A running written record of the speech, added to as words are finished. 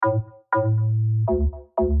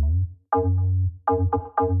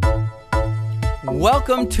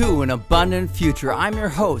Welcome to An Abundant Future. I'm your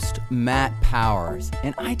host, Matt Powers,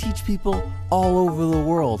 and I teach people all over the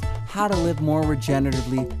world how to live more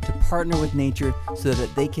regeneratively, to partner with nature so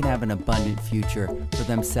that they can have an abundant future for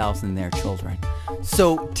themselves and their children.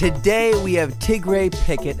 So today we have Tigre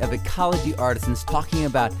Pickett of Ecology Artisans talking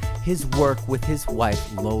about his work with his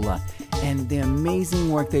wife, Lola, and the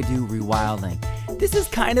amazing work they do rewilding. This is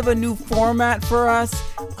kind of a new format for us.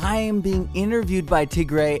 I am being interviewed by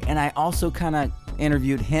Tigre, and I also kind of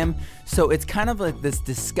interviewed him. So it's kind of like this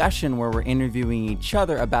discussion where we're interviewing each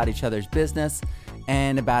other about each other's business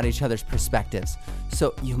and about each other's perspectives.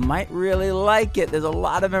 So you might really like it. There's a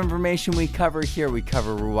lot of information we cover here. We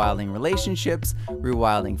cover rewilding relationships,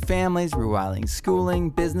 rewilding families, rewilding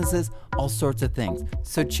schooling, businesses, all sorts of things.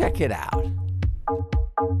 So check it out.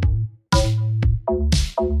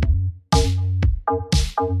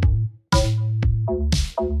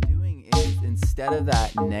 Instead of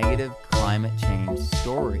that negative climate change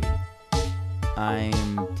story,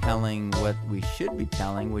 I'm telling what we should be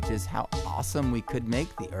telling, which is how awesome we could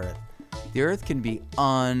make the Earth. The Earth can be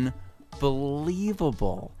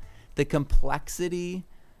unbelievable. The complexity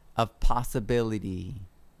of possibility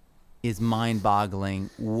is mind-boggling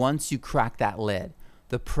once you crack that lid.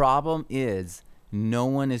 The problem is no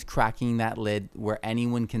one is cracking that lid where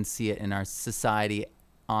anyone can see it in our society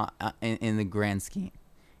in the grand scheme.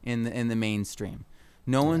 In the mainstream,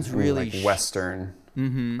 no one's really like Western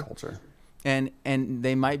culture, and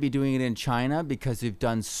they might be doing it in China because we've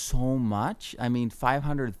done so much. I mean,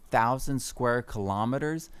 500,000 square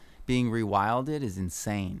kilometers being rewilded is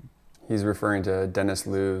insane. He's referring to Dennis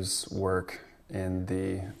Liu's work in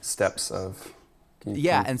the steppes of.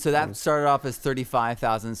 And so that started off as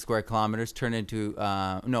 35,000 square kilometers, turned into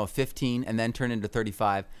 15, and then turned into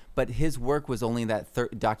 35. But his work was only that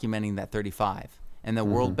documenting that 35. And the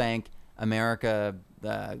World Bank, America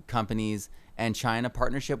companies, and China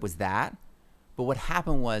partnership was that. But what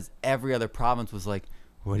happened was every other province was like,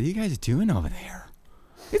 what are you guys doing over there?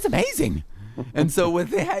 It's amazing. And so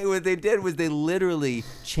what they did was they literally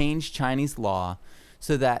changed Chinese law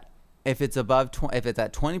so that if it's at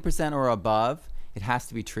 20% or above, it has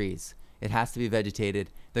to be trees. It has to be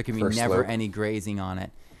vegetated. There can be never any grazing on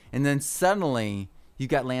it. And then suddenly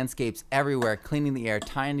you've got landscapes everywhere, cleaning the air,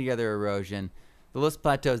 tying together erosion. The Los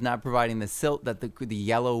Plateau is not providing the silt that the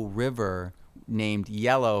Yellow River, named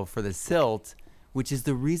Yellow for the silt, which is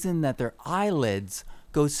the reason that their eyelids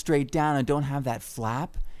go straight down and don't have that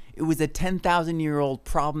flap. It was a 10,000-year-old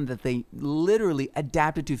problem that they literally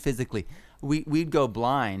adapted to physically. We'd go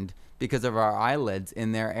blind because of our eyelids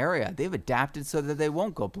in their area. They've adapted so that they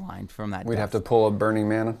won't go blind from that. We'd have to pull a Burning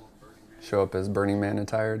Man, show up as Burning Man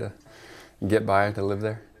attire to get by to live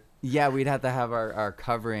there. Yeah, we'd have to have our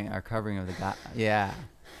covering of the guy. Yeah.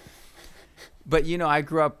 But, I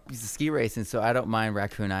grew up ski racing, so I don't mind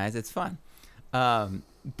raccoon eyes. It's fun.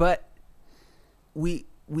 But we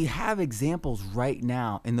have examples right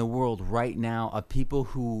now in the world right now of people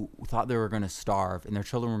who thought they were going to starve and their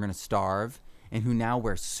children were going to starve, and who now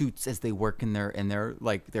wear suits as they work in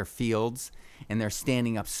their fields, and they're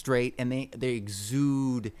standing up straight, and they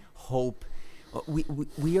exude hope.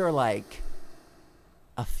 We are like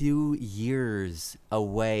a few years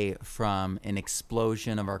away from an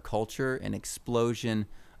explosion of our culture, an explosion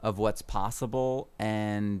of what's possible,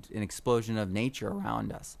 and an explosion of nature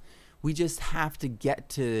around us. We just have to get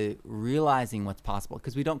to realizing what's possible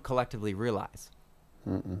because we don't collectively realize.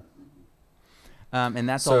 And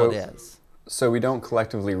that's all it is. So we don't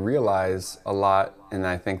collectively realize a lot, and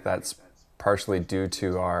I think that's partially due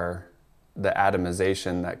to the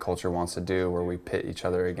atomization that culture wants to do, where we pit each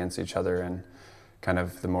other against each other and kind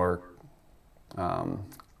of the more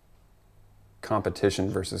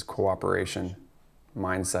competition versus cooperation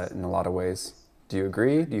mindset in a lot of ways. Do you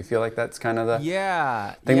agree? Do you feel like that's kind of the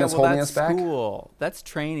thing that's holding us back? That's school. That's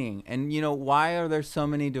training. And why are there so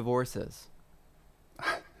many divorces?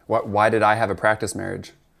 Why did I have a practice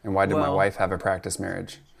marriage? And why did my wife have a practice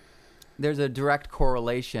marriage? There's a direct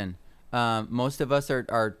correlation. Most of us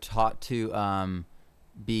are taught to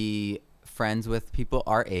be friends with people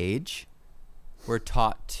our age. We're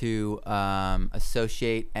taught to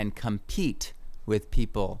associate and compete with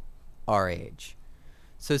people our age.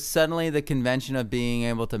 So suddenly the convention of being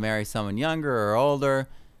able to marry someone younger or older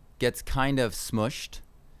gets kind of smushed.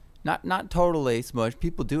 Not totally smushed.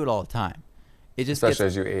 People do it all the time. It just especially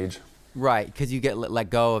as you age. Right, because you get let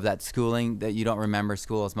go of that schooling, that you don't remember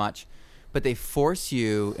school as much. But they force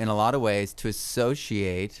you in a lot of ways to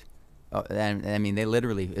associate, and I mean they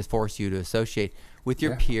literally force you to associate with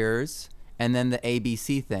your peers. And then the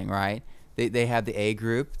ABC thing, right? They have the A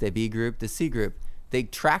group, the B group, the C group. They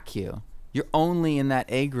track you. You're only in that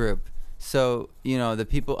A group. So, the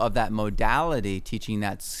people of that modality teaching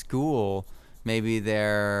that school, maybe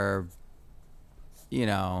they're,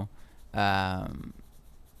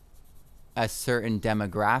 a certain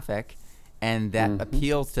demographic, and that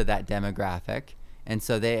appeals to that demographic. And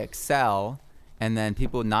so they excel. And then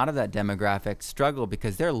people not of that demographic struggle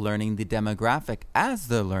because they're learning the demographic as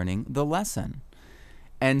they're learning the lesson.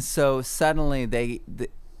 And so suddenly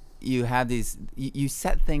you have these, you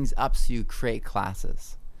set things up so you create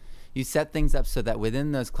classes. You set things up so that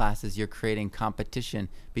within those classes, you're creating competition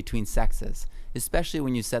between sexes, especially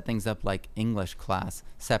when you set things up like English class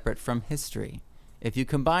separate from history. If you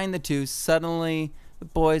combine the two, suddenly the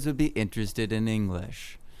boys would be interested in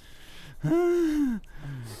English.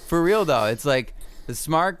 For real though, it's like the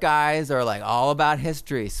smart guys are like all about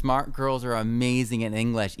history. Smart girls are amazing in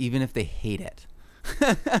English, even if they hate it.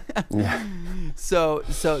 Yeah. So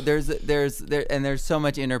there's so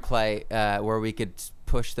much interplay where we could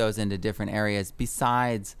push those into different areas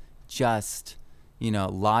besides just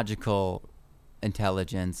logical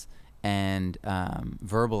intelligence and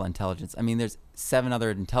verbal intelligence. I mean, there's 7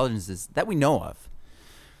 other intelligences that we know of.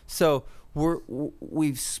 So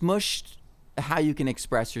we've smushed how you can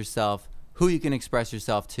express yourself, who you can express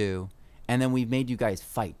yourself to, and then we've made you guys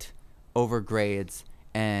fight over grades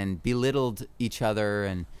and belittled each other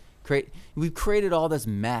and we've created all this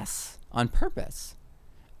mess on purpose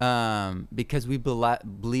because we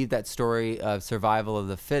believe that story of survival of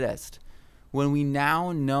the fittest, when we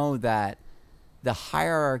now know that the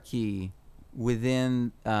hierarchy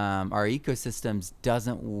within our ecosystems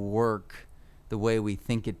doesn't work the way we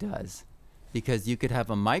think it does, because you could have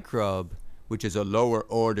a microbe, which is a lower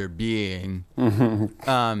order being,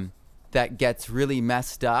 that gets really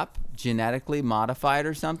messed up, genetically modified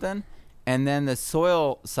or something, and then the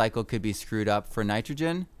soil cycle could be screwed up for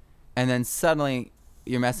nitrogen, and then suddenly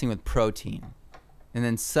you're messing with protein, and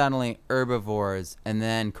then suddenly herbivores, and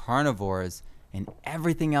then carnivores, and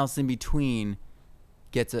everything else in between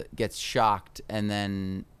gets shocked, and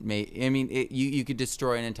then you could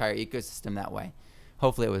destroy an entire ecosystem that way.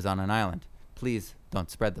 Hopefully it was on an island. Please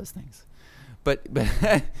don't spread those things. But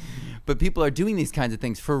people are doing these kinds of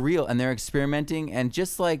things for real, and they're experimenting. And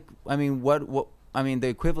just like the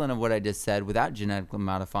equivalent of what I just said, without genetically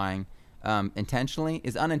modifying intentionally,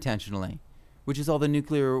 is unintentionally, which is all the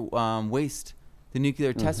nuclear waste, the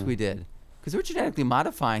nuclear tests we did, because we're genetically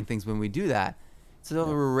modifying things when we do that. So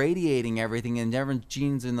we're radiating everything, and different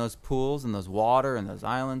genes in those pools and those water and those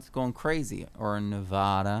islands going crazy, or in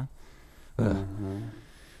Nevada.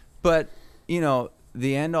 But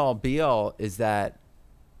the end all be all is that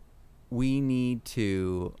we need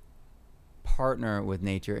to partner with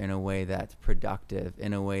nature in a way that's productive,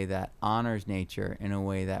 in a way that honors nature, in a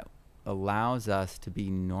way that allows us to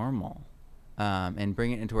be normal, and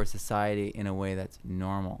bring it into our society in a way that's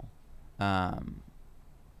normal. And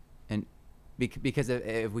because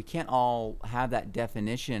if we can't all have that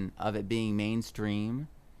definition of it being mainstream,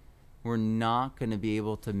 we're not going to be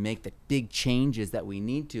able to make the big changes that we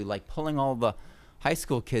need to, like pulling all the high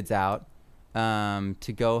school kids out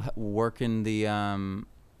to go work in the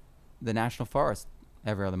national forest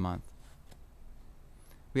every other month.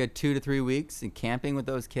 We had 2 to 3 weeks in camping with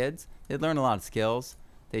those kids. They'd learn a lot of skills.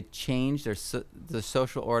 They'd change the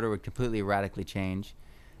social order would completely radically change.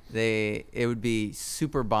 It would be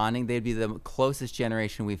super bonding. They'd be the closest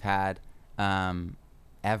generation we've had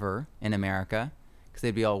ever in America, because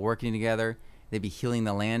they'd be all working together. They'd be healing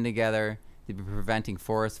the land together. They'd be preventing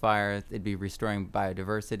forest fires. They'd be restoring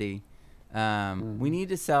biodiversity. We need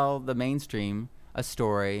to sell the mainstream a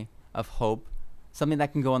story of hope, something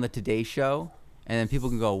that can go on the Today Show, and then people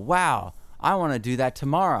can go, wow, I want to do that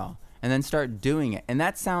tomorrow, and then start doing it. And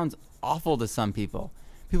that sounds awful to some people.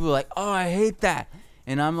 People are like, oh, I hate that.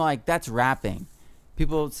 And I'm like, that's rapping.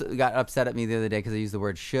 People got upset at me the other day because I used the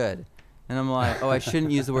word should. And I'm like, oh, I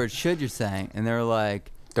shouldn't use the word should, you're saying. And they're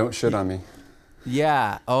like, don't should on me.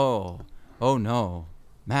 Yeah. Oh no,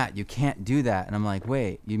 Matt, you can't do that. And I'm like,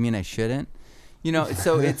 wait, you mean I shouldn't?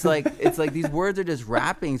 So it's like these words are just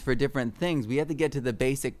wrappings for different things. We have to get to the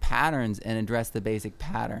basic patterns and address the basic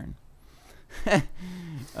pattern.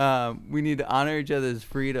 We need to honor each other's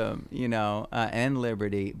freedom, and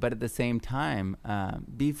liberty, but at the same time,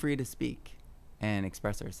 be free to speak and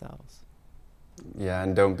express ourselves. Yeah,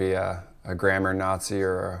 and don't be a grammar Nazi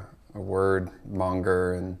or a word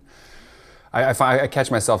monger. And I catch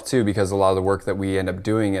myself too, because a lot of the work that we end up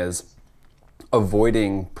doing is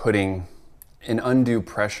avoiding putting an undue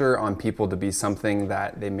pressure on people to be something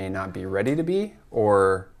that they may not be ready to be,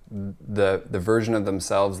 or the version of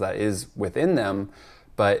themselves that is within them,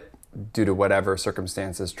 but due to whatever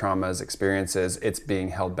circumstances, traumas, experiences, it's being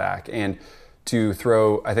held back. And to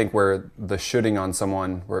throw, I think where the shoulding on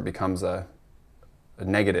someone, where it becomes a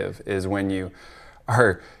negative, is when you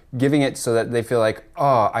are giving it so that they feel like,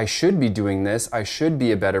 oh, I should be doing this. I should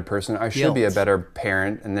be a better person. I should be a better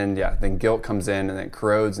parent. And then, then guilt comes in and it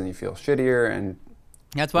corrodes and you feel shittier. And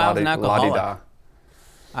that's why I was an alcoholic.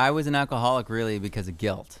 I was an alcoholic really because of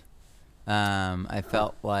guilt. I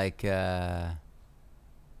felt like I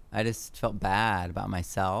just felt bad about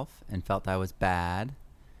myself and felt I was bad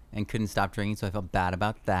and couldn't stop drinking, so I felt bad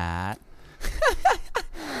about that.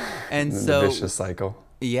 And so the vicious cycle.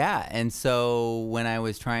 Yeah, and so when I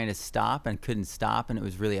was trying to stop and couldn't stop, and it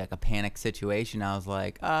was really like a panic situation, I was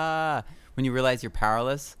like, when you realize you're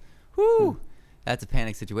powerless, that's a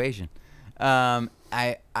panic situation. This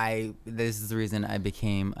is the reason I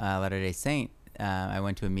became a Latter-day Saint. I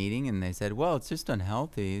went to a meeting and they said, well, it's just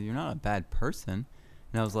unhealthy. You're not a bad person.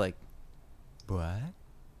 And I was like, what?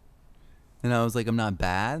 And I was like, I'm not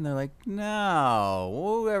bad? And they're like,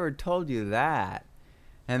 no, whoever told you that?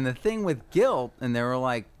 And the thing with guilt, and they were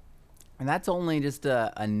like, and that's only just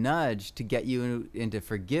a nudge to get you into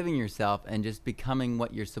forgiving yourself and just becoming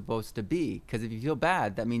what you're supposed to be. Because if you feel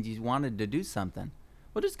bad, that means you wanted to do something.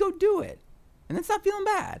 Well, just go do it. And then stop feeling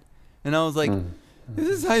bad. And I was like, this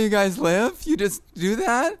is how you guys live? You just do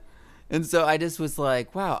that? And so I just was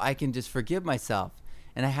like, wow, I can just forgive myself.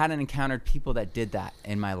 And I hadn't encountered people that did that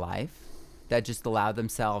in my life, that just allowed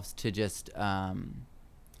themselves to just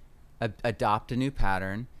adopt a new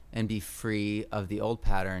pattern and be free of the old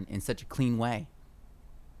pattern in such a clean way.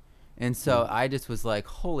 And so I just was like,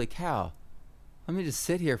 holy cow, let me just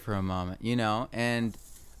sit here for a moment, and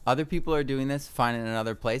other people are doing this, finding it in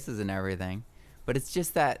other places and everything. But it's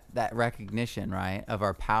just that recognition, right, of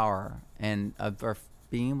our power and of our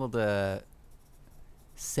being able to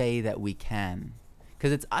say that we can.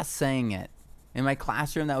 Because it's us saying it. In my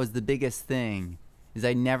classroom, that was the biggest thing, is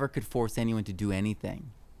I never could force anyone to do anything.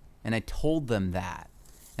 And I told them that.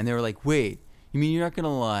 And they were like, wait, you mean you're not going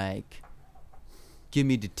to, give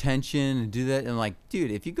me detention and do that? And I'm like, dude,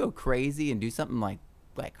 if you go crazy and do something like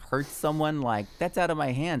hurt someone, that's out of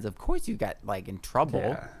my hands. Of course you got, in trouble.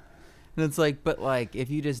 Yeah. And it's like, but, if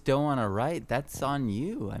you just don't want to write, that's on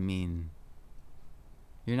you. I mean,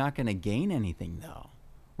 you're not going to gain anything, though.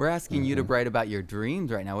 We're asking you to write about your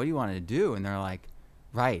dreams right now. What do you want to do? And they're like,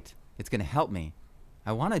 write. It's going to help me.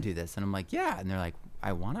 I want to do this. And I'm like, yeah. And they're like,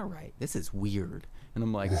 I want to write. This is weird. And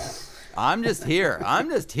I'm like, I'm just here. I'm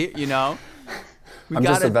just here, I'm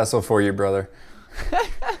just a vessel for you, brother.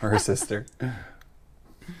 Or sister.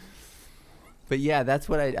 But yeah, that's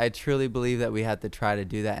what I truly believe, that we have to try to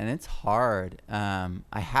do that. And it's hard. I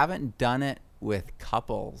haven't done it with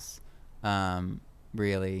couples,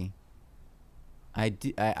 really.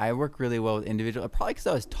 I work really well with individuals, probably because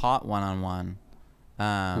I was taught one-on-one.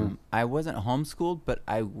 I wasn't homeschooled, but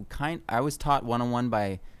I was taught one-on-one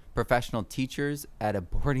by professional teachers at a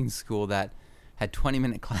boarding school that had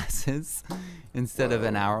 20-minute classes instead of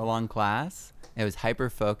an hour-long class. It was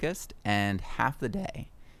hyper-focused and half the day.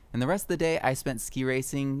 And the rest of the day, I spent ski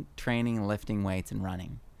racing, training, lifting weights, and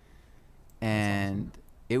running. And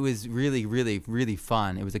it was really, really, really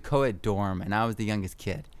fun. It was a co-ed dorm, and I was the youngest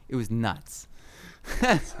kid. It was nuts.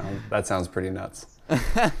 That sounds pretty nuts.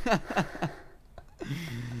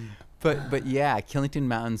 But yeah, Killington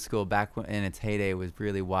Mountain School back in its heyday was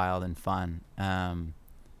really wild and fun.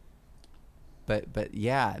 But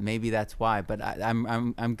yeah, maybe that's why. But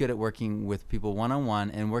I'm good at working with people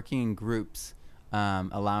one-on-one and working in groups,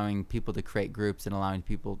 allowing people to create groups and allowing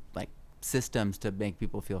people systems to make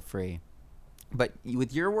people feel free. But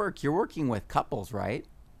with your work, you're working with couples, right?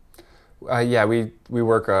 Yeah, we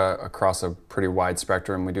work across a pretty wide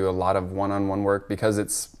spectrum. We do a lot of one-on-one work because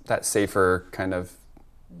it's that safer kind of,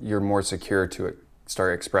 you're more secure to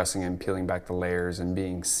start expressing and peeling back the layers and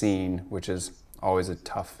being seen, which is always a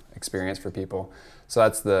tough experience for people. So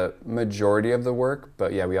that's the majority of the work.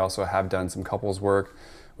 But yeah, we also have done some couples work.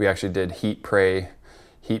 We actually did Heat, Pray,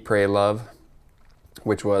 Love,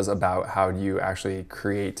 which was about how do you actually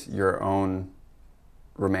create your own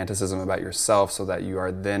romanticism about yourself so that you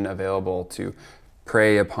are then available to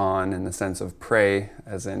prey upon, in the sense of pray,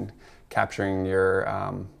 as in capturing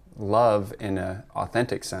your love in an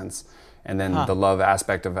authentic sense, and then the love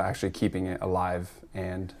aspect of actually keeping it alive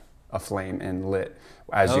and aflame and lit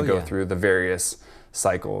as you go through the various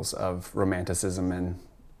cycles of romanticism and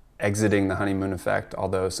exiting the honeymoon effect.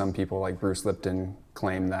 Although some people like Bruce Lipton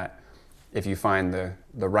claim that if you find the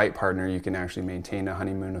right partner, you can actually maintain a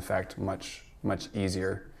honeymoon effect much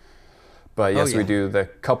easier. But yes, we do the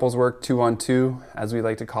couples work 2-on-2, as we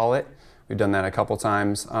like to call it. We've done that a couple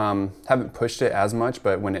times. Haven't pushed it as much,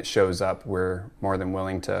 but when it shows up, we're more than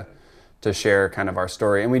willing to share kind of our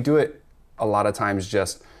story. And we do it a lot of times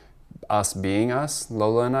just us being us,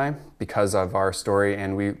 Lola and I, because of our story.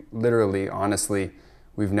 And we literally, honestly,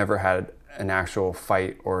 we've never had an actual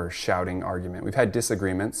fight or shouting argument. We've had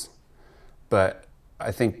disagreements, but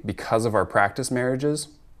I think because of our practice marriages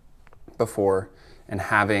before and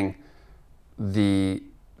having the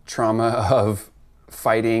trauma of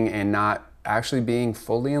fighting and not actually being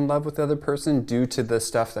fully in love with the other person due to the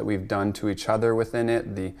stuff that we've done to each other within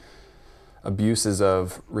it, the abuses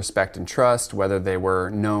of respect and trust, whether they were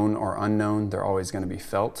known or unknown, they're always going to be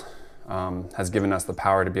felt, has given us the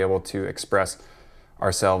power to be able to express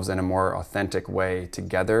ourselves in a more authentic way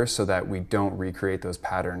together so that we don't recreate those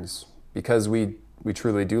patterns, because we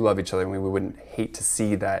truly do love each other, and we wouldn't hate to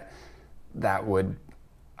see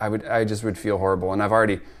I just would feel horrible. And I've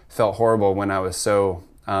already felt horrible when I was so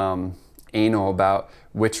anal about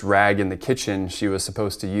which rag in the kitchen she was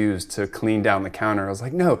supposed to use to clean down the counter. I was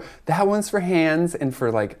like, no, that one's for hands and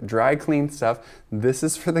for like dry clean stuff. This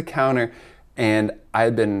is for the counter. And I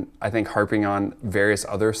had been, I think, harping on various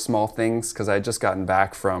other small things because I had just gotten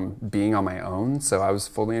back from being on my own. So I was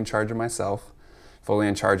fully in charge of myself, fully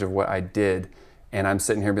in charge of what I did. And I'm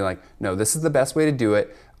sitting here being like, no, this is the best way to do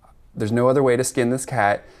it. There's no other way to skin this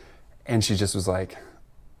cat. And she just was like,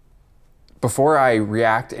 before I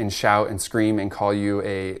react and shout and scream and call you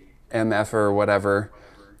a MF or whatever,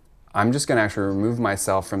 I'm just gonna actually remove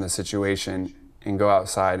myself from the situation and go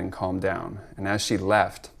outside and calm down. And as she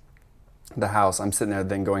left the house, I'm sitting there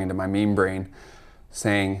then going into my meme brain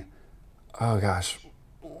saying, oh gosh,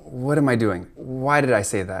 what am I doing? Why did I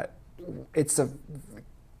say that? It's a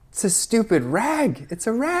stupid rag. It's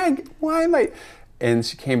a rag. Why am I? And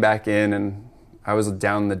she came back in and I was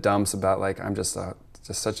down in the dumps about like, I'm just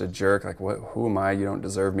such a jerk. Like, who am I? You don't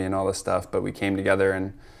deserve me and all this stuff. But we came together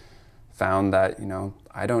and found that,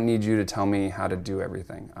 I don't need you to tell me how to do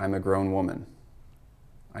everything. I'm a grown woman.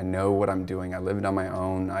 I know what I'm doing. I lived on my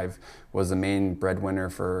own. I was the main breadwinner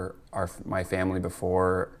for my family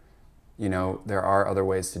before. There are other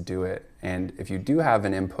ways to do it. And if you do have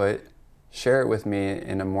an input, share it with me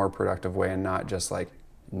in a more productive way and not just like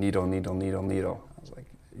needle, needle, needle, needle. I was like,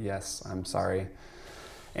 yes, I'm sorry.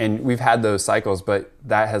 And we've had those cycles, but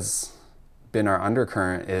that has been our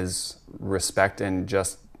undercurrent, is respect and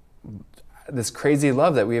just this crazy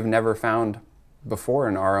love that we have never found before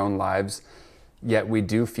in our own lives. Yet we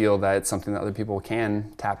do feel that it's something that other people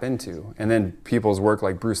can tap into. And then people's work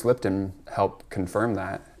like Bruce Lipton helped confirm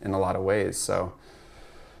that in a lot of ways. So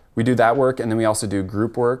we do that work, and then we also do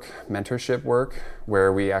group work, mentorship work,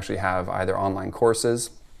 where we actually have either online courses,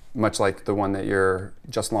 much like the one that you're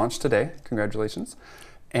just launched today. Congratulations.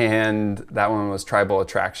 And that one was Tribal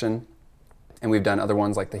Attraction. And we've done other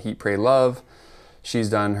ones like the Heat, Pray, Love. She's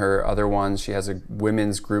done her other ones. She has a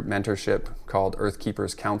women's group mentorship called Earth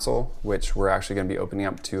Keepers Council, which we're actually going to be opening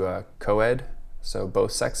up to a co-ed, so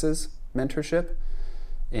both sexes mentorship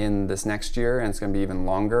in this next year. And it's going to be even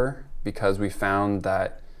longer because we found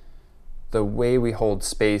that the way we hold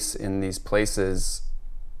space in these places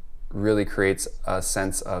really creates a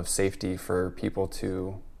sense of safety for people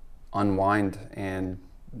to unwind and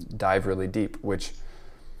dive really deep, which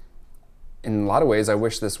in a lot of ways I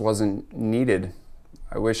wish this wasn't needed.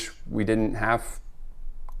 I wish we didn't have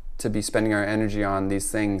to be spending our energy on these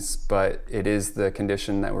things, but it is the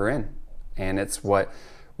condition that we're in. And it's what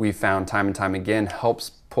we've found time and time again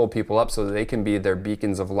helps pull people up so that they can be their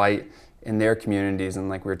beacons of light in their communities. And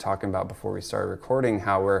like we were talking about before we started recording,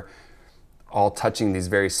 how we're all touching these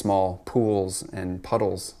very small pools and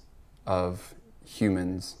puddles of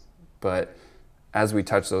humans. But as we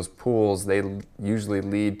touch those pools, they usually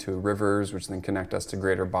lead to rivers, which then connect us to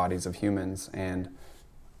greater bodies of humans. And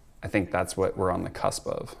I think that's what we're on the cusp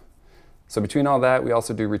of. So between all that, we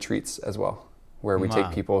also do retreats as well, where we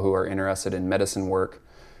take people who are interested in medicine work,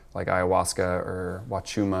 like ayahuasca or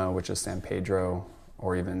wachuma, which is San Pedro,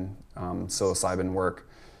 or even psilocybin work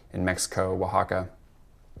in Mexico, Oaxaca,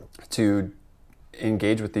 to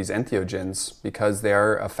engage with these entheogens because they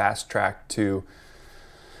are a fast track to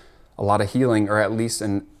a lot of healing, or at least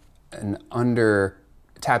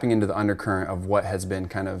tapping into the undercurrent of what has been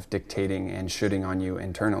kind of dictating and shooting on you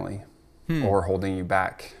internally or holding you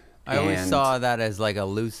back. I always saw that as like a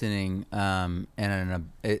loosening and an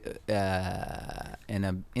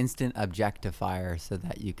instant objectifier so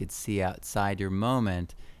that you could see outside your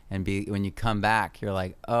moment and when you come back, you're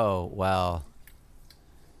like, oh, well,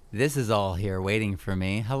 this is all here waiting for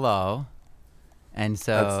me. Hello. And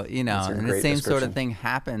so, and the same sort of thing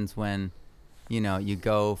happens when, you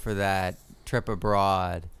go for that trip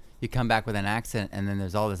abroad, you come back with an accent, and then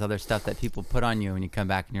there's all this other stuff that people put on you, and you come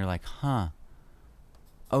back and you're like, huh,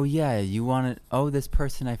 oh yeah, this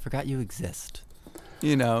person, I forgot you exist,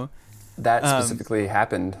 that specifically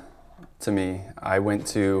happened to me.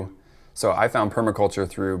 So I found permaculture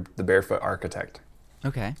through The Barefoot Architect.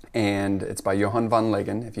 Okay. And it's by Johan van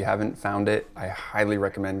Legen. If you haven't found it, I highly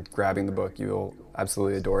recommend grabbing the book. You'll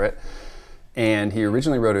absolutely adore it. And he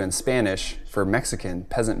originally wrote it in Spanish for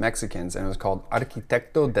peasant Mexicans, and it was called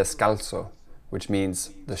Arquitecto Descalzo, which means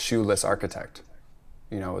the shoeless architect.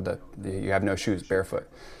 You know, you have no shoes, barefoot.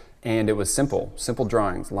 And it was simple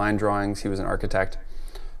drawings, line drawings. He was an architect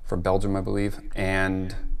from Belgium, I believe,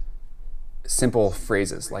 and simple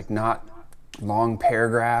phrases, like not long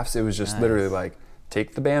paragraphs. It was just literally like,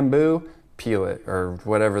 take the bamboo, peel it, or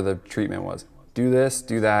whatever the treatment was. Do this,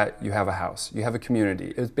 do that, you have a house, you have a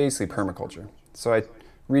community. It was basically permaculture. So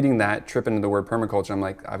reading that, trip into the word permaculture, I'm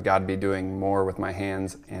like, I've got to be doing more with my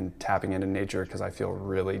hands and tapping into nature, because I feel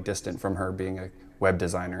really distant from her being a web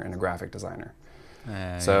designer and a graphic designer.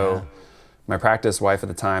 My practice wife at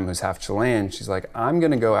the time, who's half Chilean, she's like, I'm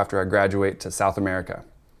going to go after I graduate to South America.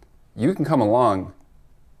 You can come along,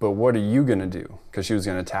 but what are you going to do? Because she was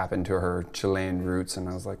going to tap into her Chilean roots. And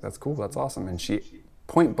I was like, that's cool, that's awesome. And she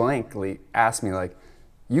point blankly asked me, like,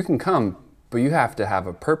 you can come, but you have to have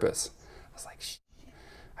a purpose. I was like,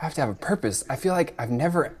 I have to have a purpose. I feel like I've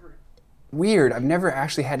never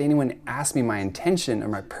actually had anyone ask me my intention or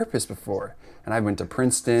my purpose before. And I went to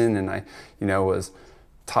Princeton, and I, was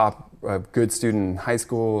a good student in high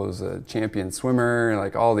school, was a champion swimmer,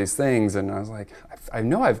 like all these things. And I was like, I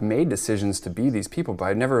know I've made decisions to be these people, but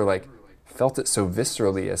I never like felt it so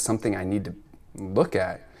viscerally as something I need to look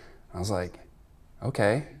at. I was like,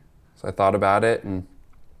 okay. So I thought about it, and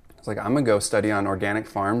I was like, I'm gonna go study on organic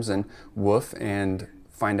farms and WWOOF and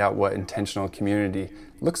find out what intentional community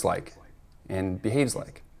looks like and behaves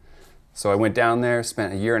like. So I went down there,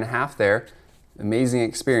 spent a year and a half there, amazing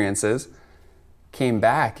experiences, came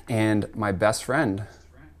back, and my best friend,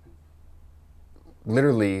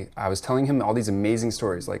 literally, I was telling him all these amazing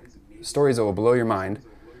stories, like stories that will blow your mind.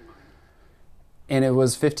 And it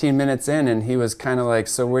was 15 minutes in, and he was kind of like,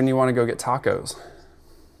 so when do you want to go get tacos?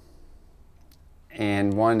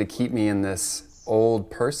 And wanted to keep me in this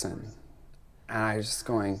old person. And I was just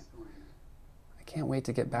going, I can't wait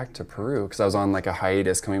to get back to Peru, because I was on like a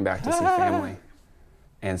hiatus coming back to see family.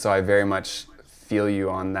 And so I very much feel you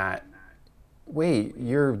on that. Wait,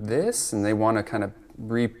 you're this? And they want to kind of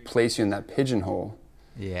replace you in that pigeonhole.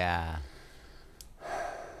 Yeah.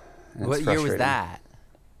 What year was that?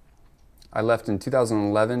 I left in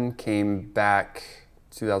 2011, came back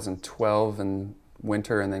 2012 in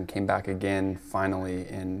winter, and then came back again finally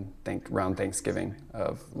in around Thanksgiving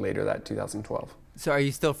of later that 2012. So are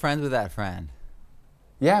you still friends with that friend?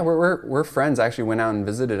 Yeah, we're friends. I actually went out and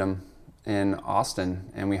visited him in Austin,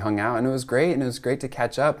 and we hung out, and it was great, to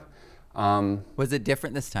catch up. Was it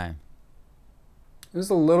different this time? It was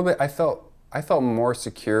a little bit. I felt more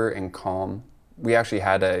secure and calm. We actually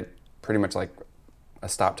had pretty much like a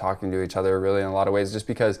stop talking to each other, really, in a lot of ways, just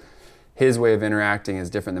because his way of interacting is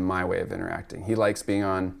different than my way of interacting. He likes being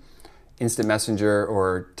on instant messenger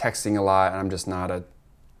or texting a lot, and I'm just not a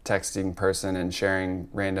texting person and sharing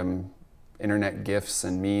random internet gifs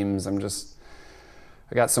and memes. I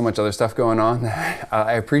got so much other stuff going on.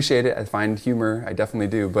 I appreciate it. I find humor. I definitely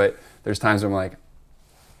do. But there's times where I'm like,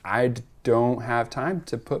 I don't have time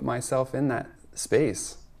to put myself in that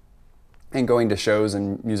space. And going to shows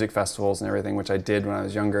and music festivals and everything, which I did when I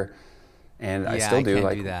was younger, and I still do. I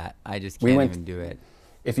can't do that. I just can't even do it.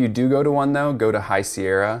 If you do go to one though, go to High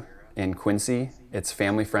Sierra in Quincy. It's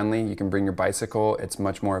family friendly. You can bring your bicycle. It's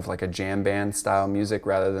much more of like a jam band style music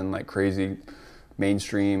rather than like crazy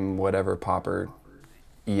mainstream whatever pop or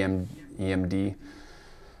EMD.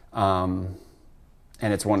 And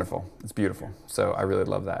it's wonderful. It's beautiful. So I really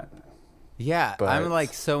love that. Yeah, but I'm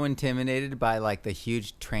like so intimidated by like the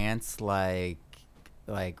huge trance like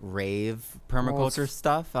rave permaculture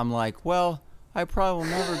stuff. I'm like, well, I probably will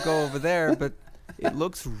never go over there, but it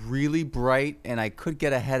looks really bright and I could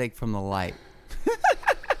get a headache from the light.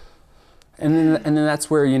 and then that's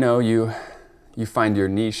where you find your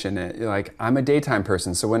niche in it. Like, I'm a daytime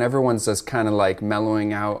person, so when everyone's just kind of like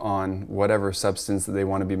mellowing out on whatever substance that they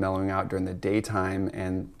want to be mellowing out during the daytime,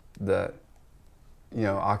 and the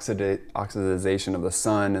oxidization of the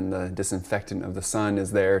sun and the disinfectant of the sun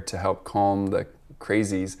is there to help calm the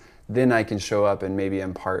crazies, then I can show up and maybe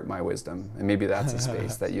impart my wisdom. And maybe that's a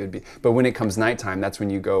space that you would be. But when it comes nighttime, that's when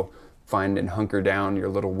you go find and hunker down your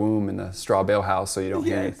little womb in the straw bale house so you don't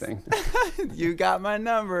hear anything. You got my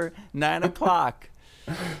number, 9 o'clock.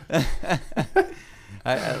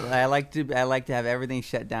 I like to have everything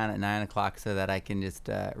shut down at 9 o'clock so that I can just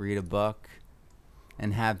read a book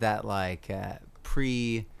and have that like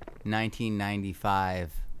pre-1995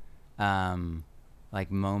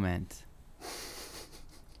 like moment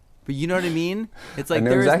But you know what I mean? It's like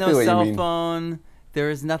know there exactly is what no you cell mean. phone. There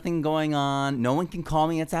is nothing going on. No one can call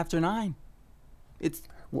me. It's after 9. It's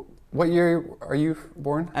What year are you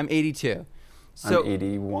born? I'm 82. I'm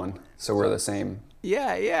 81, so we're the same.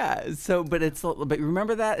 Yeah. So, but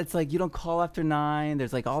remember that it's like you don't call after 9.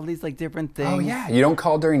 There's like all these like different things. Oh yeah, you don't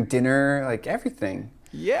call during dinner, like everything.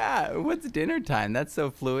 Yeah. What's dinner time? That's so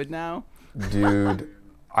fluid now. Dude,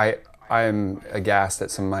 I'm aghast at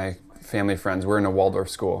some of my family friends. We're in a Waldorf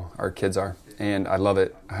school, our kids are, and I love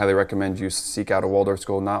it. I highly recommend you seek out a Waldorf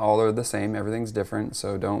school. Not all are the same, everything's different,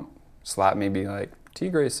 so don't slap me, be like,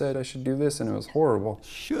 Tigre said I should do this and it was horrible.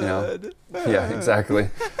 Should. Yeah, exactly.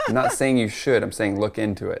 I'm not saying you should, I'm saying look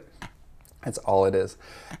into it. That's all it is.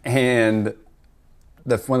 And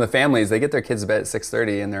one of the families, they get their kids to bed at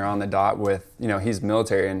 6:30 and they're on the dot with, he's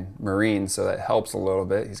military and Marine, so that helps a little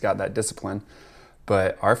bit. He's got that discipline.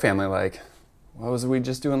 But our family, like, what was we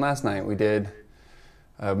just doing last night? We did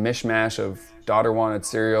a mishmash of daughter wanted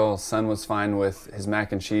cereal, son was fine with his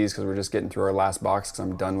mac and cheese because we're just getting through our last box because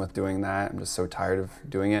I'm done with doing that. I'm just so tired of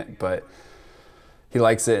doing it, but he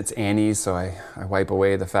likes it. It's Annie's, so I wipe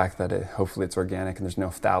away the fact that hopefully it's organic and there's no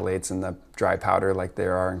phthalates in the dry powder like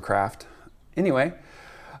there are in Kraft. Anyway.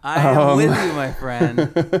 I am with you, my friend.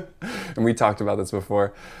 And we talked about this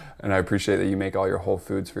before, and I appreciate that you make all your whole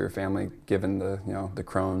foods for your family, given the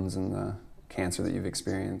Crohn's and the cancer that you've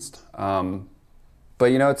experienced. But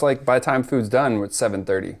it's like by the time food's done, it's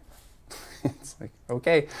 7:30. It's like,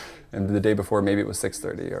 okay. And the day before, maybe it was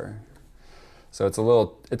 6:30 so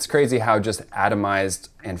it's crazy how just atomized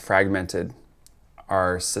and fragmented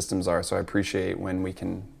our systems are. So I appreciate when we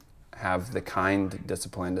can have the kind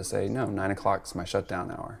discipline to say, no, 9 o'clock is my shutdown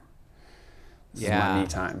hour. This is my me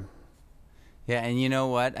time. Yeah, and you know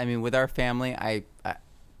what? I mean, with our family,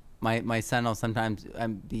 my son will sometimes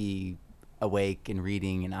be awake and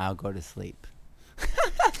reading, and I'll go to sleep.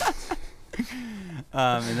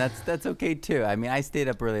 And that's okay too. I mean, I stayed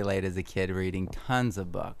up really late as a kid reading tons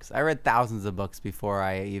of books. I read thousands of books before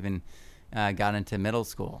I even got into middle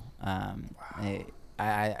school. Wow.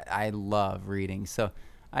 I love reading, so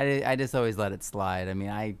I just always let it slide. I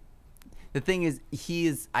mean, the thing is,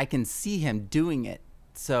 I can see him doing it,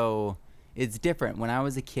 so it's different. When I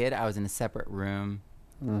was a kid, I was in a separate room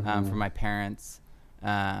from my parents.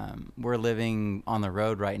 We're living on the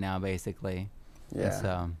road right now, basically. Yeah. And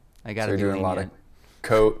so I got to be doing a lot of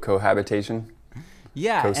cohabitation.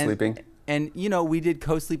 Yeah. Co-sleeping. And we did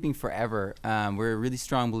co-sleeping forever. We're a really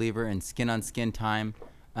strong believer in skin-on-skin time.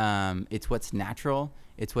 It's what's natural.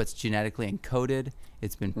 It's what's genetically encoded.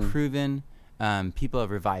 It's been proven. People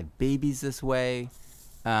have revived babies this way.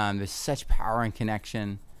 There's such power and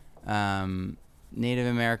connection. Native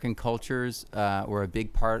American cultures were a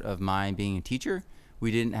big part of my being a teacher.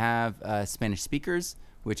 We didn't have Spanish speakers,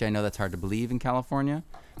 which I know that's hard to believe in California,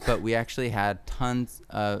 but we actually had tons,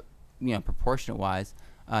 proportionate-wise,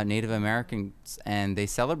 Native Americans, and they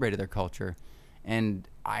celebrated their culture. And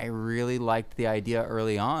I really liked the idea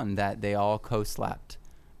early on that they all co-slept.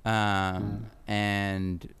 And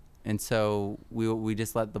so we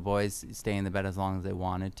just let the boys stay in the bed as long as they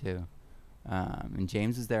wanted to. And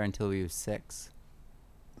James was there until he was 6.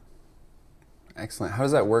 Excellent. How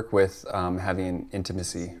does that work with having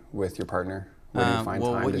intimacy with your partner? Where do you find time to do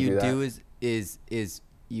that? Well, what you do is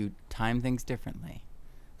you time things differently.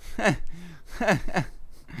 I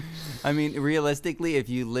mean, realistically, if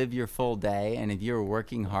you live your full day and if you're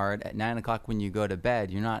working hard at 9 o'clock when you go to bed,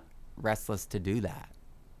 you're not restless to do that.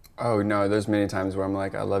 Oh, no. There's many times where I'm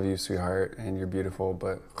like, I love you, sweetheart, and you're beautiful,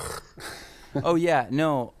 but... Oh, yeah.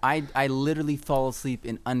 No, I literally fall asleep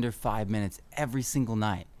in under 5 minutes every single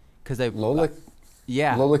night. Lola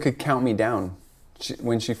could count me down.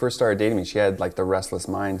 When she first started dating me, she had like the restless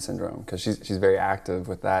mind syndrome because she's very active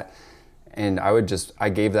with that. And I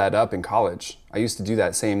gave that up in college. I used to do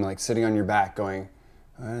that same, like sitting on your back going,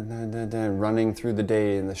 running through the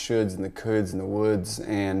day and the shoulds and the coulds and the woulds.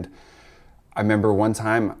 And I remember one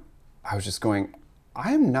time I was just going,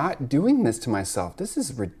 I am not doing this to myself. This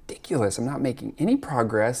is ridiculous. I'm not making any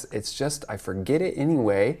progress. It's just, I forget it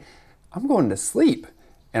anyway. I'm going to sleep.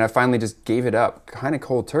 And I finally just gave it up, kind of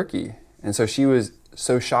cold turkey. And so she was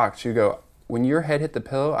so shocked. She would go, when your head hit the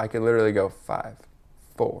pillow, I could literally go 5,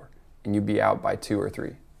 4, and you'd be out by 2 or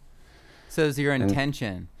 3. So it's your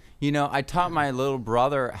intention. I taught my little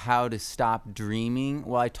brother how to stop dreaming.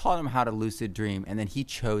 Well, I taught him how to lucid dream, and then he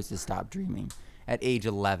chose to stop dreaming at age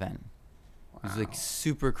 11. Wow. It was like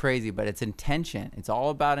super crazy, but it's intention. It's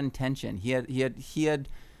all about intention. He had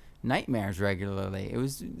nightmares regularly. It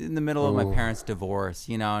was in the middle of my parents' divorce,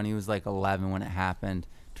 and he was like 11 when it happened.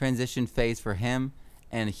 Transition phase for him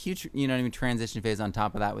and a huge, transition phase on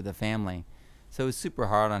top of that with the family. So it was super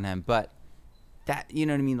hard on him. But that,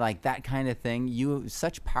 like that kind of thing, you have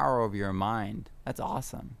such power over your mind. That's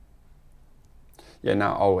awesome. Yeah,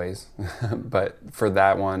 not always, but for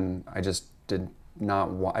that one, I just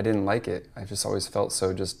I didn't like it. I just always felt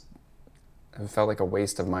it felt like a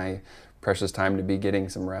waste of my precious time to be getting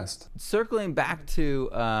some rest. Circling back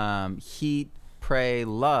to heat, pray,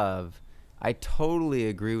 love, I totally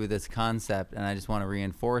agree with this concept, and I just want to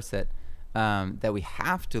reinforce it, that we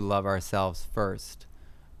have to love ourselves first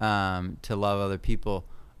to love other people.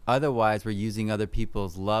 Otherwise, we're using other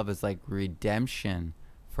people's love as like redemption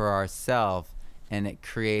for ourselves, and it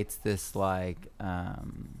creates this like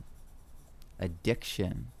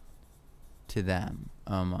addiction to them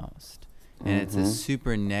almost. And it's a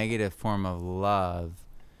super negative form of love.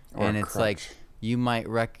 Or and it's like, you might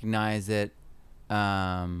recognize it.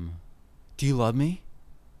 Do you love me?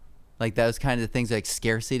 Like those kinds of things, like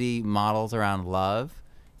scarcity models around love.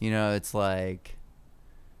 It's like,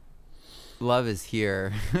 love is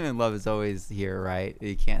here. Love is always here, right?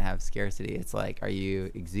 You can't have scarcity. It's like, are you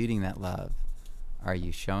exuding that love? Are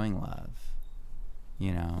you showing love?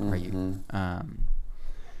 Are you...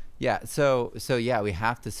 Yeah, so yeah, we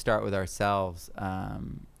have to start with ourselves,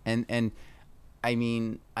 and I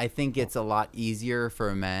mean, I think it's a lot easier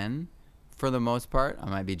for men, for the most part. I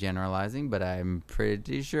might be generalizing, but I'm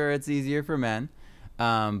pretty sure it's easier for men.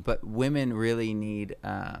 But women really need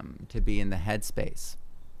to be in the headspace,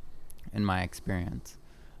 in my experience,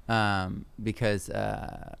 because,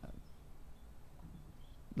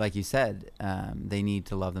 like you said, they need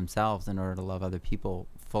to love themselves in order to love other people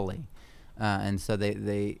fully, and so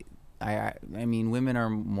I mean, women are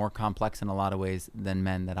more complex in a lot of ways than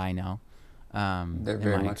men that I know. They're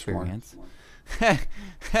very much experience. More.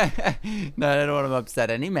 No, I don't want to upset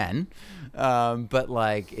any men, but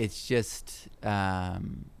like it's just there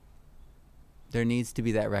needs to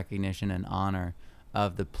be that recognition and honor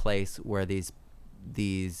of the place where these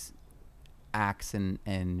acts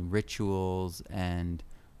and rituals and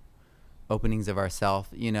openings of ourself,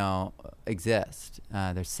 exist.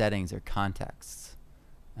 Their settings or contexts.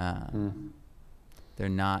 They're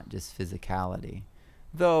not just physicality,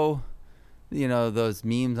 though. Those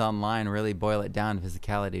memes online really boil it down to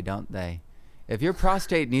physicality, don't they? If your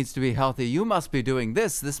prostate needs to be healthy, you must be doing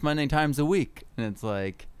this many times a week. And it's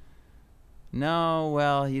like, no,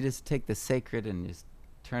 well, you just take the sacred and just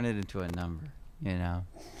turn it into a number, You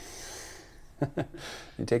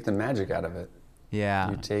take the magic out of it. Yeah.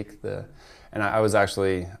 You take and I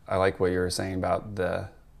like what you were saying about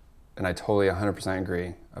and I totally 100%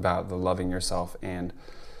 agree about the loving yourself and,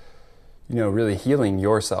 really healing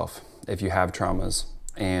yourself if you have traumas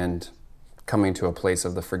and coming to a place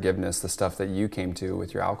of the forgiveness, the stuff that you came to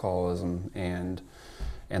with your alcoholism and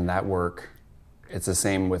that work. It's the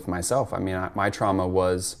same with myself. I mean, my trauma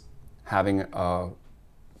was having a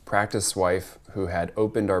practice wife who had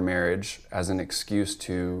opened our marriage as an excuse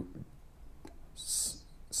to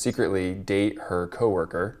secretly date her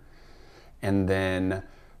coworker. And then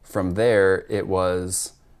from there, it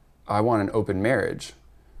was, I want an open marriage.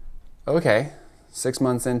 Okay, 6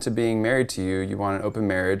 months into being married to you, you want an open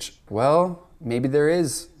marriage. Well, maybe there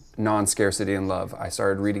is non-scarcity in love. I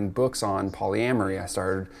started reading books on polyamory. I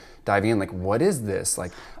started diving in, like, what is this?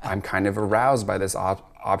 Like, I'm kind of aroused by this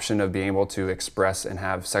option of being able to express and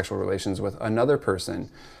have sexual relations with another person.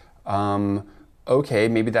 Okay,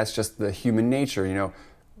 maybe that's just the human nature,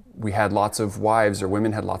 we had lots of wives or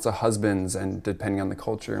women had lots of husbands, and depending on the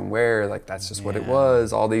culture and where, like that's just what it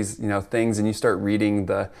was, all these, things. And you start reading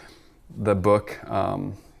the book,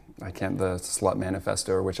 the Slut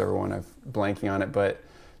Manifesto or whichever one, I'm blanking on it, but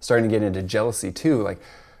starting to get into jealousy too. Like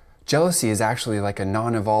jealousy is actually like a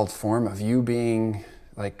non-evolved form of you being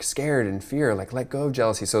like scared and fear, like let go of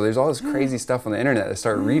jealousy. So there's all this crazy stuff on the internet that I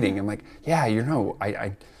start reading. I'm like, yeah,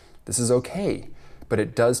 I this is okay. But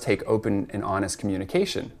it does take open and honest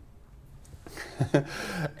communication.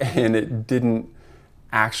 And it didn't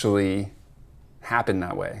actually happen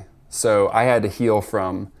that way. So I had to heal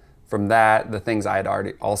from that, the things I had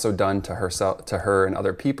already also done to her and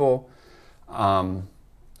other people. I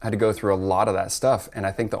had to go through a lot of that stuff. And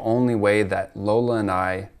I think the only way that Lola and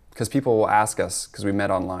I, because people will ask us, because we met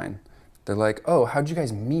online, they're like, oh, how'd you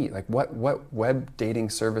guys meet? Like what web dating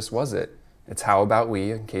service was it? It's How About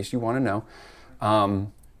We, in case you want to know.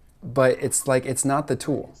 But it's like, it's not the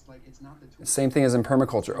tool. Same thing as in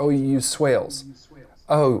permaculture. Oh, you use swales.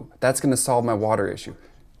 Oh, that's going to solve my water issue.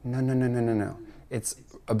 No. It's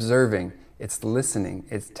observing. It's listening.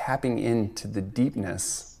 It's tapping into the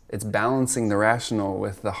deepness. It's balancing the rational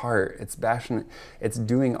with the heart. It's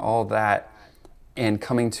doing all that and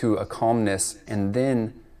coming to a calmness, and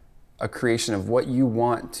then a creation of what you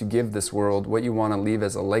want to give this world, what you want to leave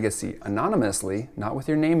as a legacy anonymously, not with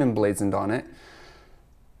your name emblazoned on it.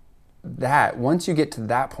 That once you get to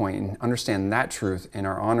that point and understand that truth and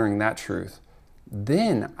are honoring that truth,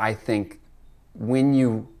 then I think when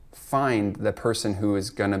you find the person who is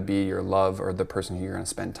going to be your love or the person who you're going to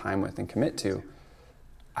spend time with and commit to,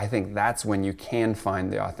 I think that's when you can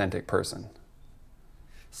find the authentic person.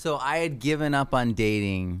 So I had given up on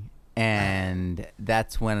dating, and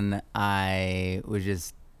that's when I was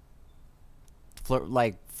just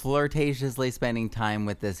flirtatiously spending time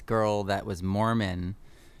with this girl that was Mormon,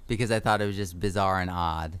 because I thought it was just bizarre and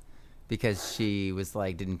odd, because she was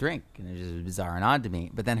like, didn't drink, and it was just bizarre and odd to me.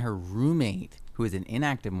 But then her roommate, who was an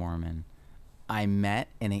inactive Mormon, I met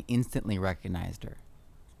and I instantly recognized her.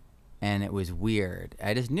 And it was weird.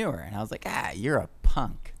 I just knew her, and I was like, you're a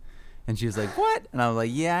punk. And she was like, what? And I was like,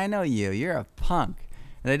 yeah, I know you. You're a punk.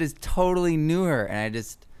 And I just totally knew her. And I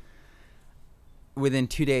just, within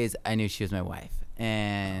 2 days, I knew she was my wife.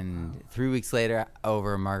 And 3 weeks later,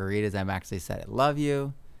 over margaritas, I actually said, I love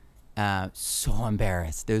you. So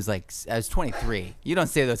embarrassed. It was like, I was 23. You don't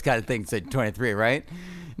say those kind of things at 23, right?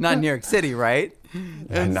 Not in New York City, right?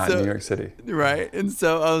 And not in New York City. Right. And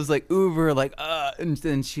so I was like, uber, like, and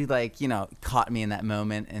then she caught me in that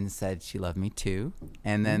moment and said she loved me too.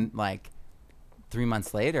 And then 3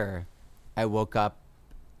 months later, I woke up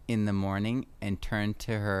in the morning and turned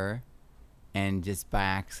to her and just by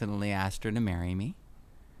accidentally asked her to marry me.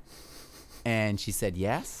 And she said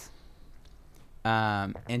yes.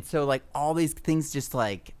 And so all these things just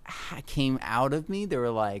came out of me. They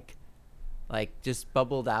were just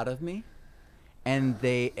bubbled out of me, and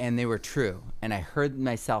they were true. And I heard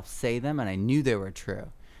myself say them, and I knew they were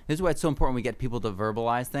true. This is why it's so important we get people to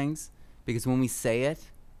verbalize things, because when we say it,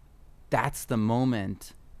 that's the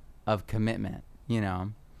moment of commitment.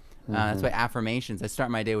 That's why affirmations. I start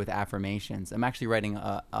my day with affirmations. I'm actually writing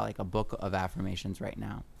a book of affirmations right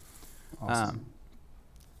now. Awesome.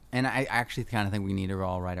 And I actually kind of think we need to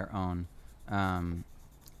all write our own.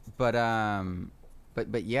 But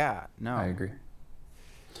yeah, no. I agree.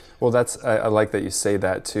 Well, I like that you say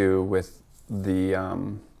that too with the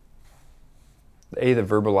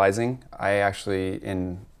verbalizing. I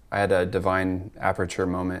had a divine aperture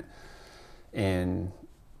moment in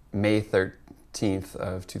May 13th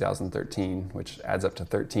of 2013, which adds up to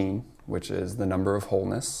 13, which is the number of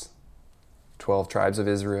wholeness. 12 tribes of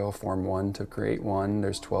Israel form one to create one.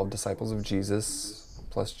 There's 12 disciples of Jesus,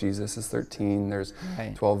 plus Jesus is 13. There's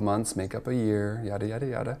 12 months make up a year, yada, yada,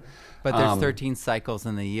 yada. But there's 13 cycles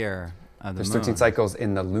in the year of the moon. There's 13 cycles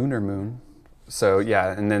in the lunar moon. So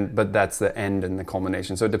yeah, but that's the end and the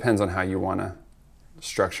culmination. So it depends on how you want to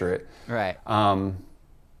structure it. Right.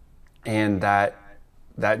 And that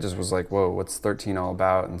just was like, whoa, what's 13 all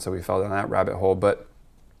about? And so we fell down that rabbit hole. But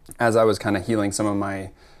as I was kind of healing some of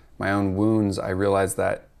my own wounds, I realized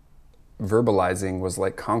that verbalizing was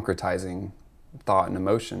like concretizing thought and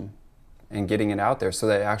emotion and getting it out there so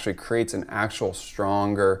that it actually creates an actual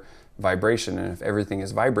stronger vibration. And if everything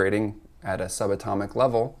is vibrating at a subatomic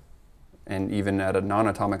level and even at a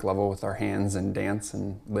non-atomic level with our hands and dance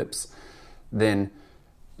and lips, then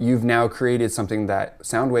you've now created something that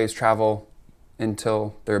sound waves travel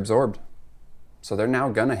until they're absorbed. So they're now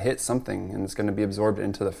going to hit something, and it's going to be absorbed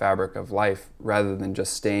into the fabric of life rather than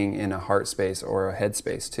just staying in a heart space or a head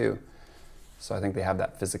space too. So I think they have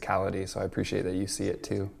that physicality. So I appreciate that you see it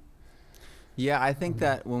too. Yeah, I think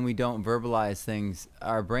that when we don't verbalize things,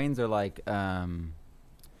 our brains are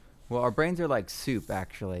our brains are like soup,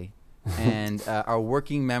 actually. And our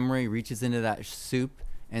working memory reaches into that soup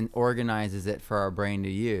and organizes it for our brain to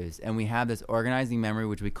use. And we have this organizing memory,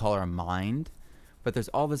 which we call our mind, but there's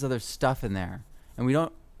all this other stuff in there. And we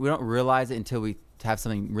don't realize it until we have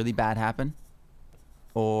something really bad happen,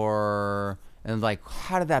 and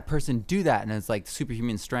how did that person do that? And it's like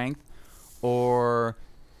superhuman strength, or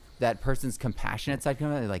that person's compassionate side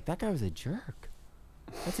coming out. They're like, that guy was a jerk.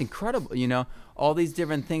 That's incredible. All these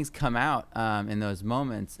different things come out in those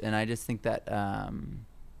moments, and I just think that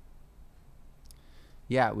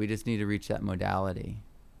we just need to reach that modality.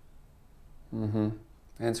 Mm-hmm.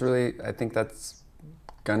 And it's really, I think that's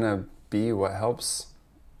gonna be what helps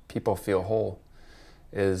people feel whole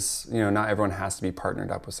is, not everyone has to be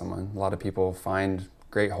partnered up with someone. A lot of people find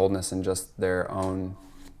great wholeness in just their own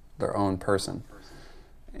person.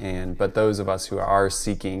 But those of us who are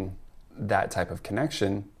seeking that type of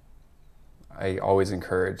connection, I always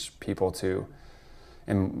encourage people to,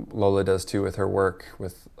 and Lola does too with her work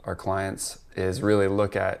with our clients, is really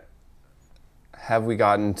look at, have we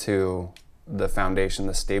gotten to the foundation,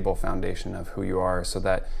 the stable foundation of who you are, so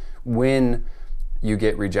that when you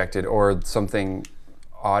get rejected or something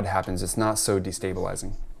odd happens, it's not so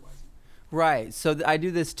destabilizing. Right. So I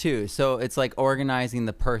do this too. So it's like organizing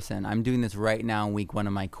the person. I'm doing this right now in week 1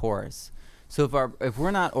 of my course. So if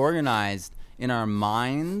we're not organized in our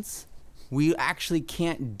minds, we actually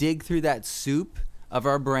can't dig through that soup of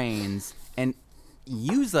our brains and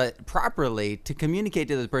use it properly to communicate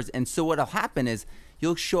to the person. And so what'll happen is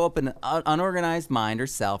you'll show up in an unorganized mind or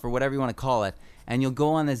self or whatever you want to call it, and you'll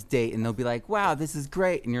go on this date and they'll be like, wow, this is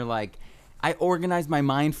great. And you're like, I organized my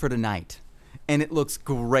mind for tonight and it looks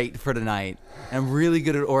great for tonight. I'm really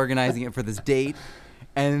good at organizing it for this date.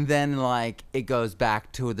 And then like it goes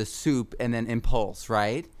back to the soup and then impulse,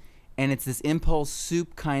 right? And it's this impulse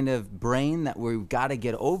soup kind of brain that we've got to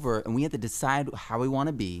get over, and we have to decide how we want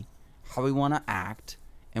to be, how we want to act,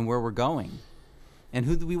 and where we're going. And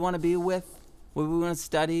who do we want to be with? What do we want to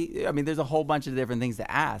study? I mean, there's a whole bunch of different things to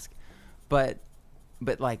ask. But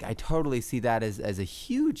like I totally see that as a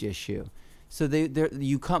huge issue. So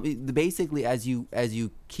basically as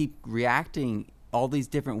you keep reacting, all these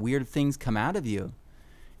different weird things come out of you.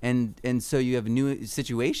 And so you have new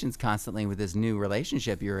situations constantly with this new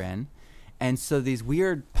relationship you're in. And so these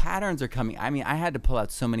weird patterns are coming. I mean, I had to pull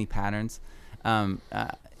out so many patterns, out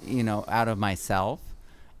of myself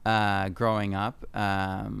growing up.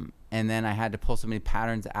 And then I had to pull so many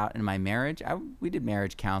patterns out in my marriage. We did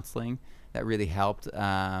marriage counseling. That really helped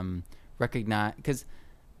recognize, because,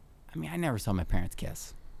 I mean, I never saw my parents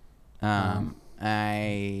kiss.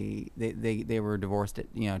 They were divorced at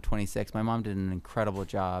 26. My mom did an incredible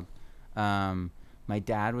job. My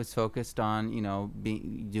dad was focused on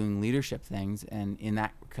doing leadership things, and in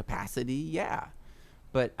that capacity, yeah.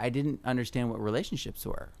 But I didn't understand what relationships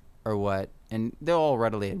were or what, and they'll all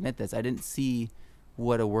readily admit this. I didn't see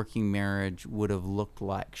what a working marriage would have looked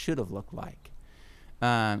like, should have looked like,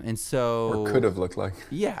 and so or could have looked like.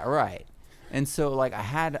 Yeah, right. And so, like, I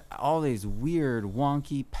had all these weird,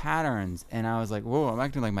 wonky patterns, and I was like, whoa, I'm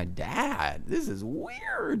acting like my dad. This is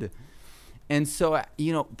weird. And so,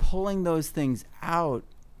 pulling those things out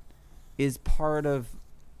is part of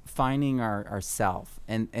finding our self.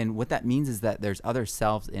 And what that means is that there's other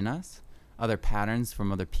selves in us, other patterns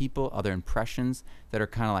from other people, other impressions that are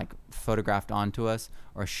kind of like photographed onto us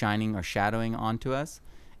or shining or shadowing onto us.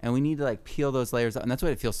 And we need to, like, peel those layers out. And that's why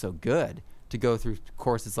it feels so good to go through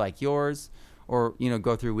courses like yours, or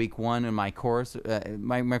go through week 1 in my course.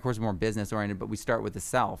 My course is more business oriented, but we start with the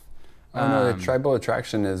self. No, the tribal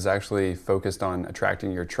attraction is actually focused on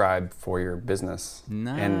attracting your tribe for your business.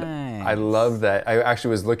 Nice. And I love that. I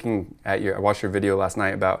actually was looking at I watched your video last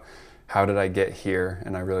night about how did I get here,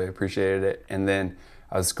 and I really appreciated it. And then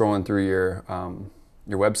I was scrolling through your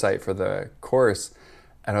website for the course,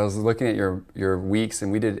 and I was looking at your weeks,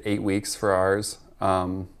 and we did 8 weeks for ours.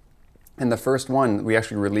 And the first one, we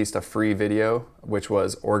actually released a free video, which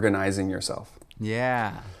was organizing yourself.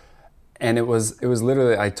 Yeah. And it was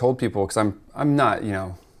literally, I told people, because I'm not,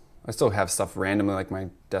 I still have stuff randomly, like my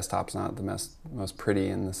desktop's not the most pretty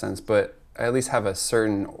in the sense, but I at least have a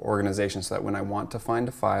certain organization so that when I want to find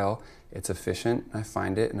a file, it's efficient, I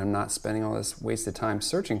find it, and I'm not spending all this wasted time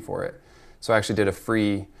searching for it. So I actually did a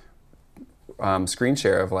free screen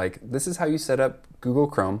share of, like, this is how you set up Google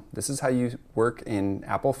Chrome, this is how you work in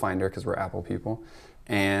Apple Finder, because we're Apple people,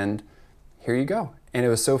 and here you go. And it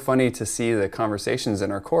was so funny to see the conversations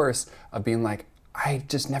in our course of being like, I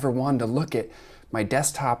just never wanted to look at my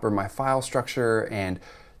desktop or my file structure and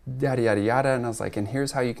yada yada yada. And I was like, and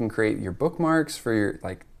here's how you can create your bookmarks for your,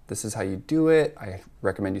 like, this is how you do it. I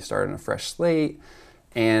recommend you start on a fresh slate.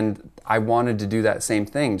 And I wanted to do that same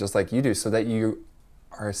thing, just like you do, so that you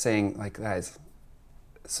are saying, like, guys,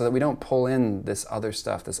 so that we don't pull in this other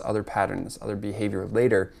stuff, this other pattern, this other behavior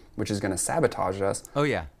later, which is going to sabotage us. Oh,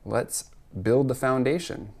 yeah. Let's build the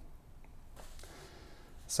foundation.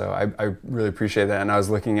 So I really appreciate that. And I was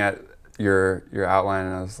looking at your outline,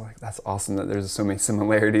 and I was like, that's awesome that there's so many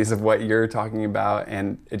similarities of what you're talking about.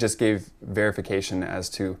 And it just gave verification as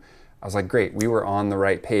to, I was like, great, we were on the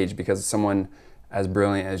right page, because someone as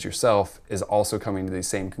brilliant as yourself is also coming to these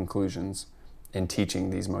same conclusions in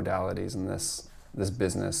teaching these modalities and this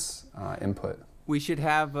business input. We should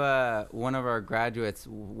have one of our graduates,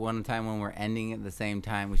 one time when we're ending at the same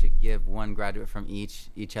time, we should give one graduate from each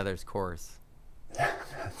other's course. Yeah,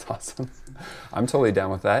 that's awesome. I'm totally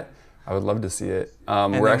down with that. I would love to see it.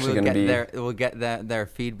 We're actually going to be... We'll get their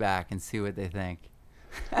feedback and see what they think.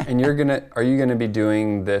 And are you going to be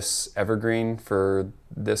doing this evergreen for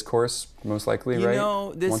this course, most likely,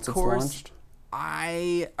 right? This course... It's launched?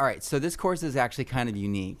 All right, so this course is actually kind of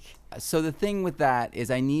unique. So the thing with that is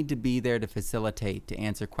I need to be there to facilitate, to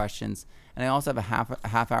answer questions. And I also have a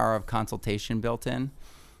half hour of consultation built in.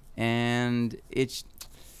 And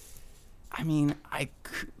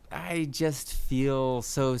I just feel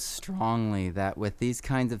so strongly that with these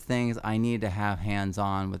kinds of things, I need to have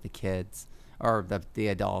hands-on with the kids or the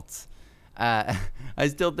adults. I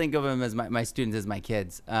still think of them as my students as my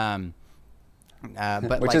kids. But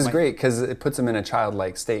which like is great because it puts them in a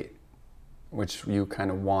childlike state, which you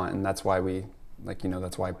kind of want, and that's why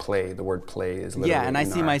that's why the word play is literally. Yeah, and I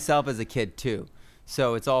see myself as a kid too,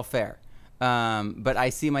 so it's all fair. But I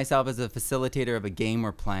see myself as a facilitator of a game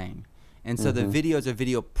we're playing. And so the videos are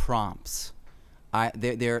video prompts.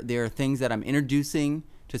 There are things that I'm introducing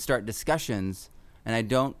to start discussions, and I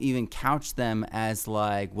don't even couch them as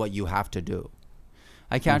like what you have to do.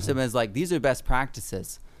 I couch them as like, these are best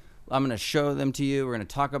practices. I'm going to show them to you. We're going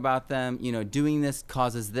to talk about them. Doing this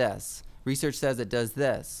causes this. Research says it does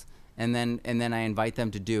this. And then I invite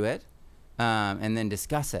them to do it, and then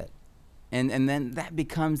discuss it. And then that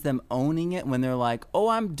becomes them owning it when they're like, oh,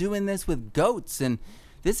 I'm doing this with goats, and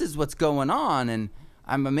this is what's going on, and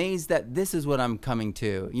I'm amazed that this is what I'm coming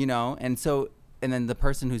to, and then the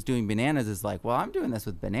person who's doing bananas is like, well, I'm doing this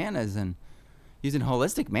with bananas and using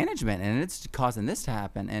holistic management, and it's causing this to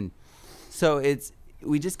happen. And so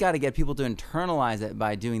we just got to get people to internalize it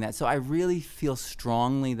by doing that. So I really feel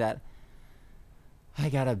strongly that I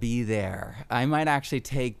got to be there. I might actually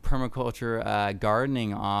take permaculture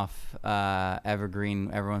gardening off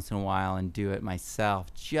Evergreen every once in a while and do it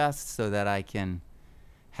myself, just so that I can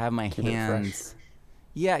have my hands.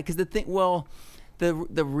 Yeah, because the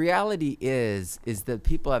reality is that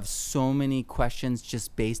people have so many questions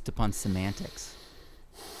just based upon semantics,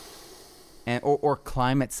 and or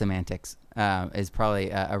climate semantics is probably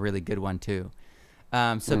a really good one too.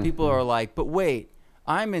 So people are like, but wait,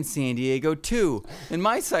 I'm in San Diego too, and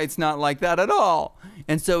my site's not like that at all.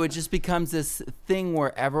 And so it just becomes this thing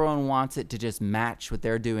where everyone wants it to just match what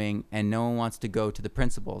they're doing, and no one wants to go to the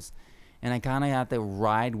principles. And I kind of have to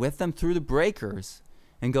ride with them through the breakers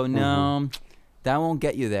and go, no, that won't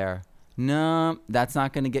get you there. No, that's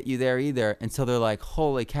not going to get you there either. And so they're like,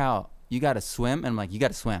 holy cow, you got to swim? And I'm like, you got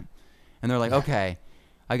to swim. And they're like, okay,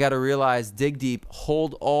 I got to realize, dig deep,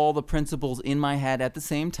 hold all the principles in my head at the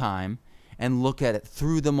same time and look at it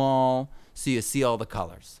through them all so you see all the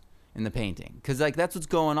colors in the painting. Because that's what's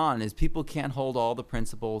going on is people can't hold all the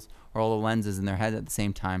principles or all the lenses in their head at the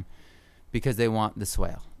same time because they want the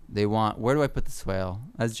swale. They want, where do I put the swale?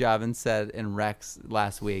 As Javin said in Rex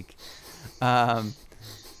last week.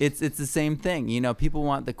 It's the same thing. People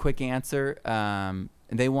want the quick answer.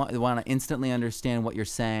 They want to instantly understand what you're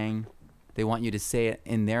saying. They want you to say it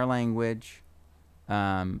in their language.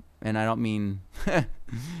 And I don't mean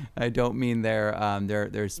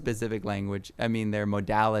their specific language. I mean their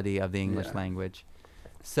modality of the English language.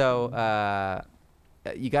 So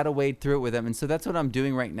you got to wade through it with them. And so that's what I'm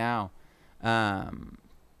doing right now.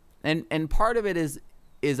 And part of it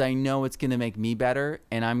is I know it's going to make me better,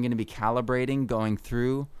 and I'm going to be calibrating, going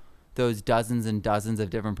through those dozens and dozens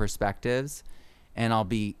of different perspectives, and I'll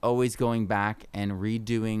be always going back and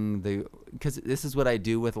redoing because this is what I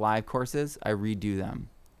do with live courses. I redo them.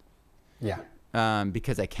 Yeah.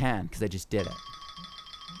 Because I just did it.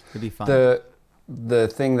 It'd be fun. The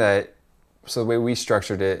thing so the way we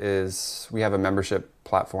structured it is we have a membership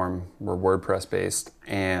platform. We're WordPress based,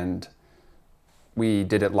 and we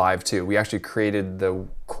did it live too. We actually created the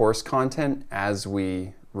course content as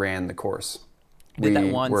we ran the course. Did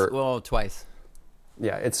that once? Twice.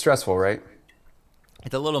 Yeah, it's stressful, right?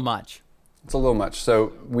 It's a little much. It's a little much.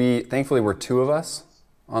 So thankfully we're two of us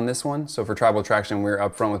on this one. So for Tribal Attraction, we're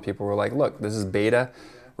upfront with people. We're like, look, this is beta.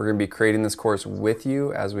 We're going to be creating this course with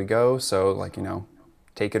you as we go. So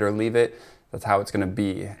take it or leave it. That's how it's going to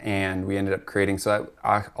be. And we ended up creating, so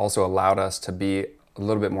that also allowed us to be a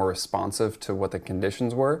little bit more responsive to what the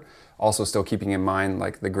conditions were, also still keeping in mind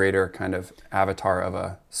the greater kind of avatar of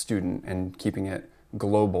a student and keeping it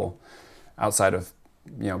global outside of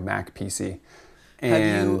Mac PC.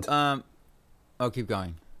 And have you keep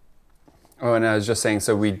going. Oh, and I was just saying,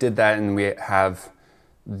 so we did that, and we have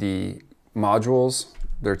the modules.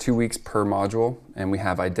 There are 2 weeks per module, and we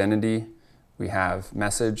have identity, we have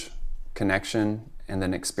message, connection, and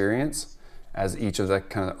then experience as each of the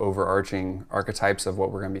kind of overarching archetypes of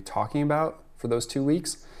what we're going to be talking about for those 2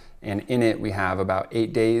 weeks. And in it, we have about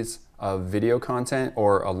 8 days of video content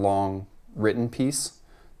or a long written piece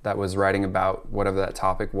that was writing about whatever that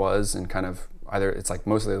topic was, and kind of either it's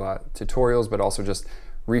mostly a lot of tutorials, but also just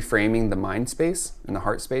reframing the mind space and the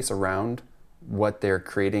heart space around what they're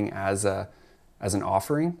creating as an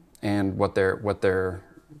offering, and what they're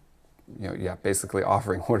basically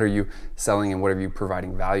offering. What are you selling and what are you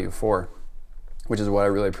providing value for? Which is what I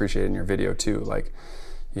really appreciate in your video too.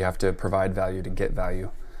 You have to provide value to get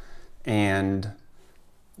value. And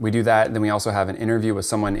we do that. And then we also have an interview with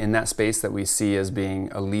someone in that space that we see as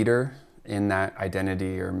being a leader in that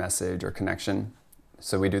identity or message or connection.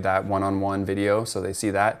 So we do that one-on-one video, so they see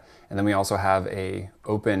that. And then we also have a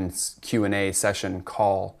open Q&A session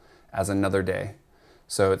call as another day.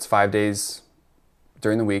 So it's 5 days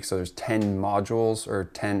during the week. So there's 10 modules or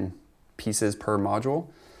 10 pieces per module.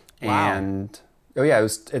 Wow. And oh yeah,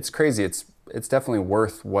 it's crazy. It's definitely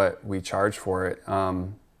worth what we charge for it.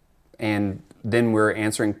 And then we're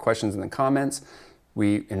answering questions in the comments.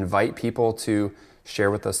 We invite people to share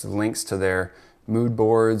with us links to their mood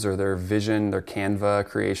boards or their vision, their Canva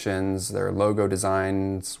creations, their logo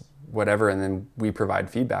designs, whatever, and then we provide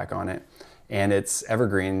feedback on it. And it's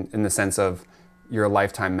evergreen in the sense of you're a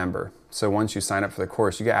lifetime member. So once you sign up for the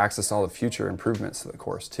course, you get access to all the future improvements to the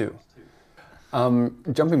course too.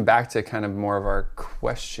 Jumping back to kind of more of our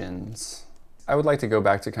questions, I would like to go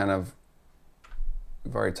back to kind of,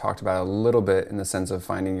 we've already talked about it a little bit in the sense of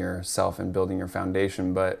finding yourself and building your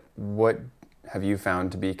foundation, but what have you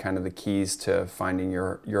found to be kind of the keys to finding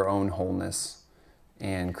your own wholeness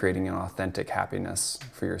and creating an authentic happiness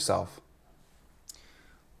for yourself?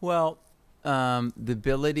 Well, the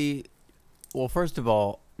ability, well, first of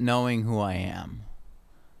all, knowing who I am.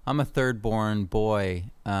 I'm a third-born boy,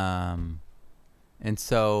 and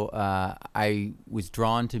so I was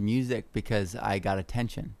drawn to music because I got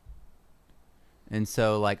attention. And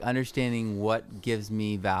so, like, understanding what gives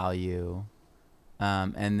me value,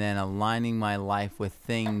 and then aligning my life with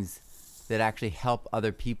things that actually help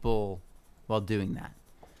other people while doing that.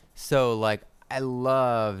 So, like, I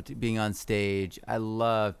loved being on stage. I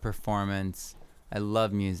loved performance. I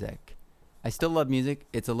love music. I still love music.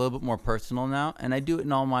 It's a little bit more personal now, and I do it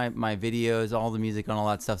in all my videos. All the music and all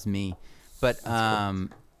that stuff's me. But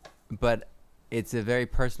but it's a very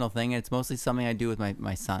personal thing, and it's mostly something I do with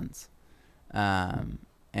my sons. And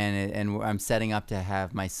I'm setting up to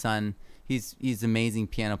have my son. He's an amazing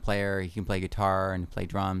piano player. He can play guitar and play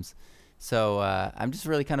drums. So I'm just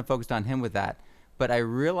really kind of focused on him with that. But I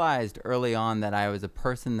realized early on that I was a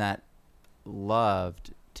person that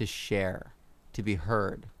loved to share, to be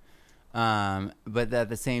heard. But at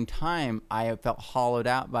the same time, I felt hollowed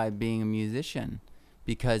out by being a musician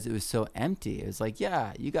because it was so empty. It was like,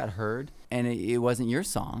 yeah, you got heard, and it wasn't your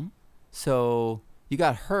song. So you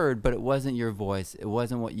got heard, but it wasn't your voice. It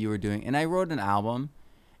wasn't what you were doing. And I wrote an album,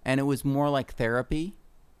 and it was more like therapy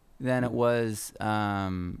than it was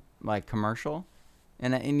like commercial.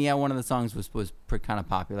 And yeah, one of the songs was kind of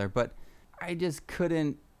popular, but I just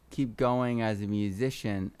couldn't keep going as a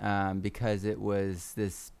musician because it was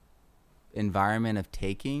this environment of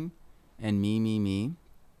taking and me,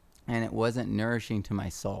 and it wasn't nourishing to my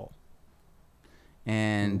soul.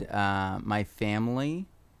 And my family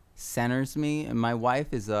centers me, and my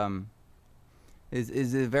wife is a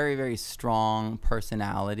very, very strong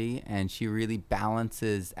personality, and she really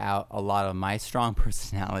balances out a lot of my strong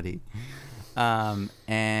personality.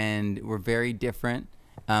 And we're very different,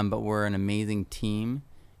 but we're an amazing team.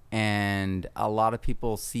 And a lot of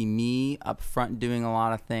people see me up front doing a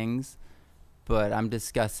lot of things, but I'm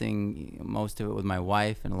discussing most of it with my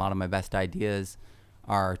wife, and a lot of my best ideas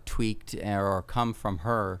are tweaked or come from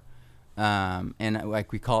her. And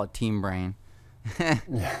like we call it team brain. Yeah,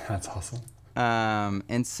 that's awesome.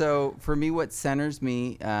 And so for me, what centers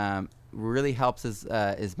me really helps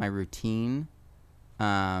is my routine,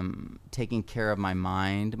 taking care of my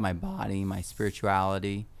mind, my body, my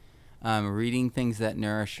spirituality, reading things that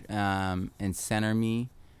nourish and center me,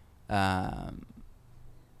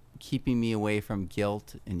 keeping me away from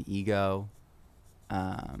guilt and ego.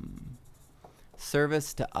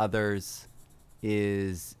 Service to others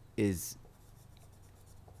is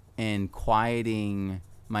in quieting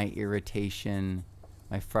my irritation,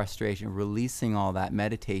 my frustration, releasing all that,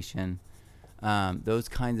 meditation. Those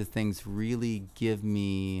kinds of things really give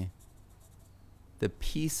me the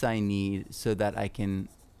peace I need so that I can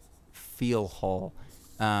feel whole.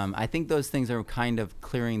 I think those things are kind of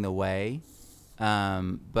clearing the way.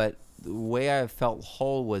 But the way I felt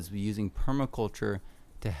whole was using permaculture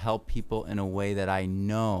to help people in a way that I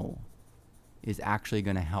know is actually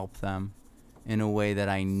going to help them, in a way that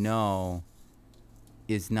I know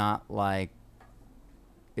is not like,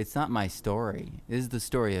 it's not my story. It is the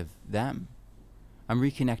story of them. I'm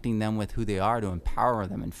reconnecting them with who they are to empower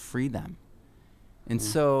them and free them. And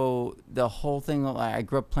so the whole thing, I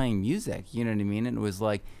grew up playing music, you know what I mean? And it was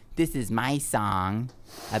like, this is my song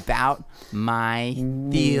about my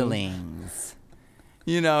feelings,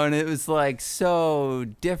 you know, and it was like so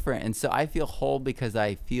different. And so I feel whole because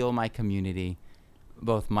I feel my community,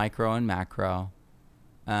 both micro and macro.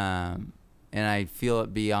 And I feel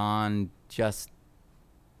it beyond just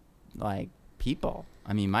like people.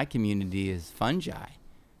 I mean, my community is fungi.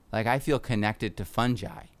 Like, I feel connected to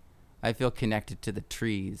fungi. I feel connected to the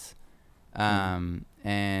trees and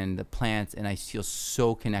the plants, and I feel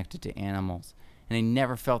so connected to animals. And I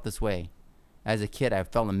never felt this way. As a kid, I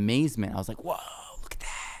felt amazement. I was like, whoa, look at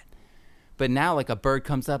that. But now, like, a bird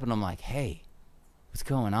comes up, and I'm like, hey, what's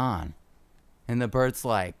going on? And the bird's,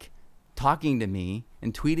 like, talking to me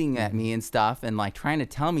and tweeting at me and stuff and, like, trying to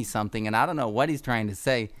tell me something, and I don't know what he's trying to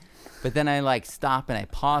say. But then I, like, stop and I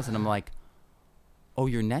pause, and I'm like, oh,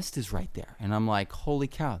 your nest is right there. And I'm like, holy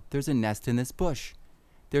cow, there's a nest in this bush.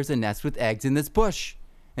 There's a nest with eggs in this bush.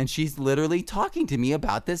 And she's literally talking to me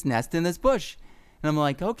about this nest in this bush. And I'm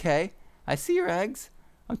like, okay, I see your eggs.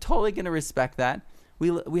 I'm totally going to respect that.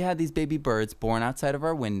 We had these baby birds born outside of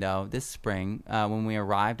our window this spring when we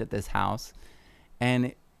arrived at this house.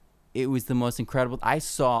 And it was the most incredible. I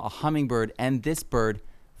saw a hummingbird and this bird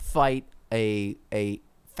fight a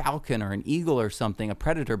falcon or an eagle or something, a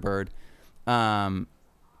predator bird.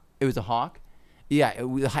 It was a hawk. Yeah,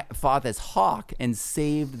 it fought this hawk and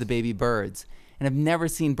saved the baby birds. And I've never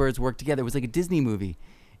seen birds work together. It was like a Disney movie.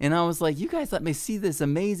 And I was like, you guys let me see this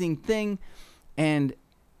amazing thing. And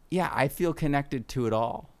yeah, I feel connected to it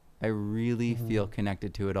all. I really feel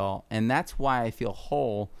connected to it all. And that's why I feel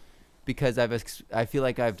whole, because I feel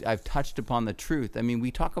like I've touched upon the truth. I mean,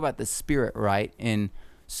 we talk about the spirit, right, in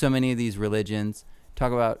so many of these religions.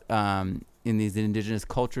 Talk about in these indigenous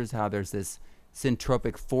cultures how there's this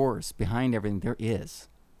syntropic force behind everything. There is.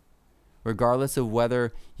 Regardless of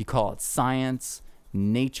whether you call it science,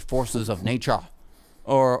 forces of nature,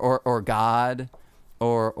 or God,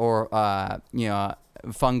 or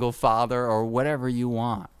fungal father, or whatever you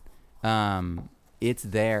want. It's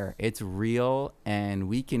there. It's real, and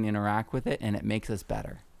we can interact with it, and it makes us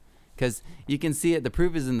better. Because you can see it. The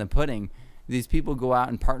proof is in the pudding. These people go out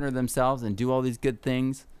and partner themselves and do all these good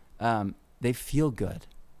things. They feel good.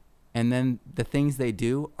 And then the things they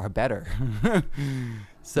do are better.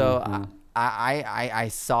 So I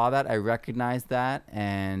saw that. I recognized that.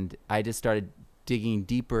 And I just started digging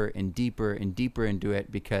deeper and deeper and deeper into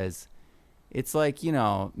it, because it's like,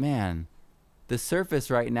 man, the surface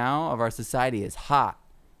right now of our society is hot.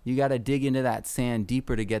 You got to dig into that sand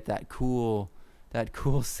deeper to get that cool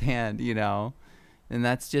sand, And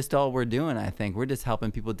that's just all we're doing, I think. We're just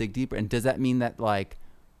helping people dig deeper. And does that mean that, like,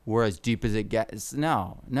 we're as deep as it gets?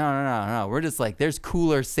 No. We're just like, there's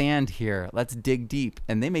cooler sand here. Let's dig deep.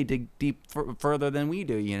 And they may dig deep further than we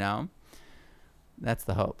do, That's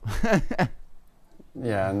the hope.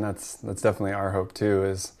 Yeah, and that's definitely our hope too,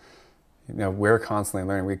 is, we're constantly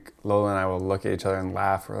learning. Lola and I will look at each other and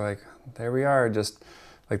laugh. We're like, there we are, just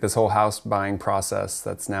like this whole house buying process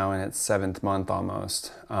that's now in its 7th month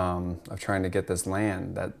almost, of trying to get this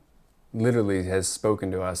land that literally has spoken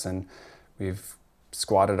to us, and we've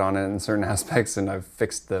squatted on it in certain aspects, and I've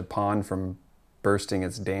fixed the pond from bursting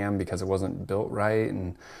its dam because it wasn't built right,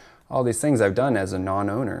 and all these things I've done as a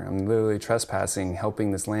non-owner. I'm literally trespassing,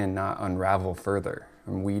 helping this land not unravel further.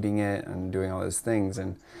 I'm weeding it and doing all those things,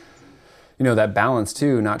 and that balance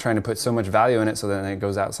too, not trying to put so much value in it so that it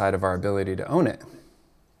goes outside of our ability to own it.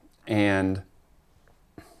 And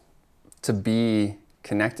to be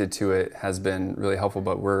connected to it has been really helpful,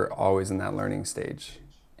 but we're always in that learning stage.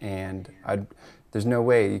 And there's no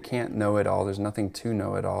way, you can't know it all. There's nothing to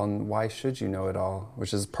know it all. And why should you know it all?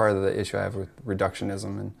 Which is part of the issue I have with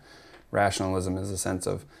reductionism and rationalism, is a sense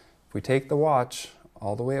of, if we take the watch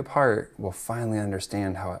all the way apart, we'll finally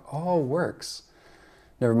understand how it all works.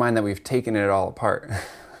 Never mind that we've taken it all apart.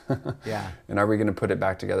 Yeah. And are we going to put it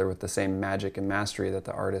back together with the same magic and mastery that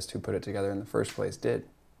the artist who put it together in the first place did?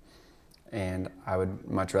 And I would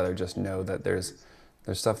much rather just know that there's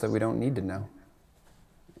stuff that we don't need to know.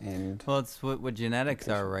 And well, it's what genetics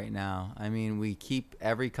are right now. I mean, we keep,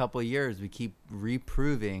 every couple of years, we keep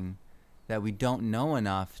reproving that we don't know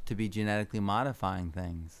enough to be genetically modifying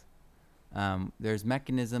things. There's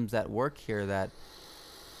mechanisms at work here that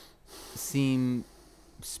seem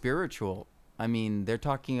spiritual. I mean, they're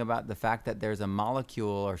talking about the fact that there's a molecule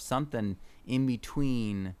or something in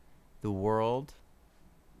between the world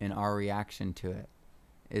and our reaction to it.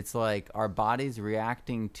 It's like our body's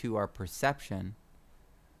reacting to our perception,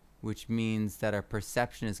 which means that our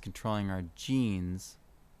perception is controlling our genes,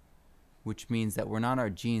 which means that we're not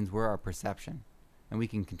our genes, we're our perception. And we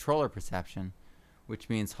can control our perception, which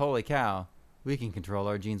means, holy cow, we can control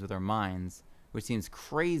our genes with our minds, which seems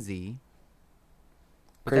crazy.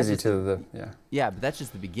 Crazy to Yeah, but that's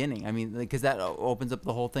just the beginning. I mean, because that opens up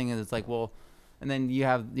the whole thing, and it's like, well, and then you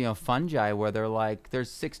have, fungi where they're like,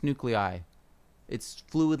 there's 6 nuclei. It's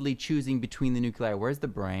fluidly choosing between the nuclei. Where's the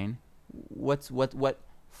brain? How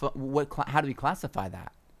do we classify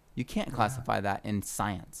that? You can't classify that in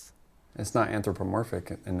science. It's not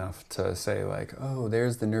anthropomorphic enough to say like, oh,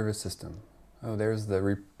 there's the nervous system. Oh, there's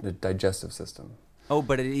the digestive system. Oh,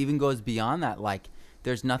 but it even goes beyond that. Like,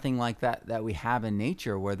 there's nothing like that we have in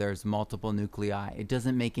nature where there's multiple nuclei. It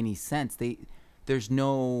doesn't make any sense. There's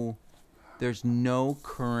no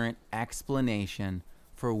current explanation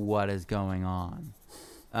for what is going on.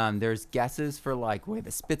 There's guesses for like way the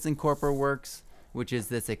Spitzenkorper works, which is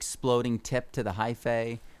this exploding tip to the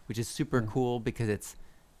hyphae, which is super cool because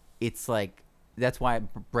it's like, that's why it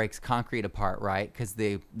breaks concrete apart, right? Because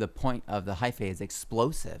the point of the hyphae is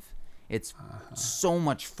explosive. It's so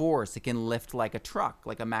much force. It can lift like a truck,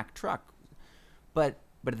 like a Mack truck. But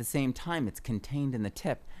at the same time, it's contained in the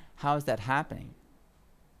tip. How is that happening?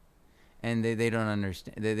 And they don't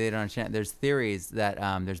understand. They don't understand. There's theories that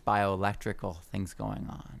there's bioelectrical things going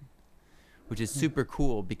on, which is super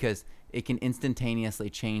cool because it can instantaneously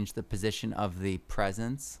change the position of the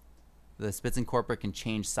presence. The Spitzenkorper can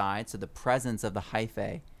change sides, so the presence of the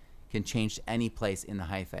hyphae can change to any place in the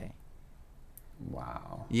hyphae.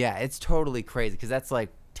 Wow. Yeah, it's totally crazy because that's like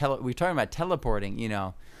we're talking about teleporting.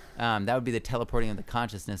 That would be the teleporting of the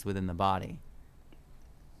consciousness within the body.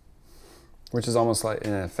 Which is almost like,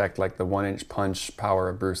 in effect, like the 1-inch punch power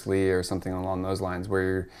of Bruce Lee or something along those lines, where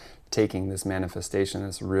you're taking this manifestation,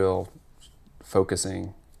 this real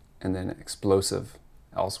focusing, and then explosive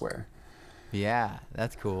elsewhere. Yeah,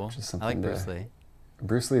 that's cool. I like Bruce Lee.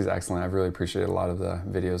 Bruce Lee is excellent. I've really appreciated a lot of the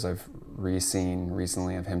videos I've re-seen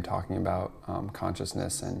recently of him talking about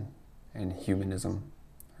consciousness and humanism,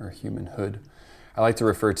 or humanhood. I like to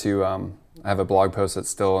refer to, I have a blog post that's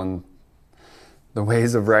still in the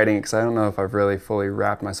ways of writing, because I don't know if I've really fully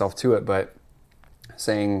wrapped myself to it, but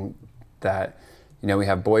saying that, we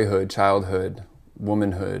have boyhood, childhood,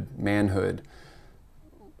 womanhood, manhood.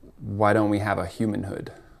 Why don't we have a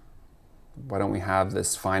humanhood? Why don't we have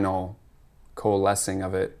this final coalescing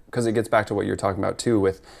of it? Because it gets back to what you're talking about too,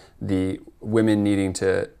 with the women needing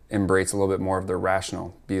to embrace a little bit more of their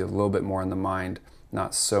rational, be a little bit more in the mind,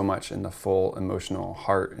 not so much in the full emotional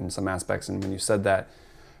heart in some aspects. And when you said that,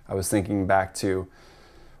 I was thinking back to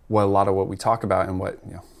a lot of what we talk about and what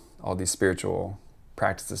all these spiritual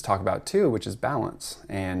practices talk about too, which is balance.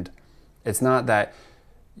 And it's not that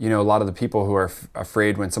a lot of the people who are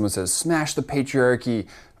afraid when someone says smash the patriarchy,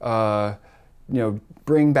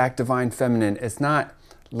 bring back divine feminine. It's not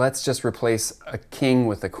let's just replace a king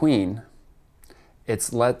with a queen.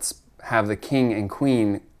 It's let's have the king and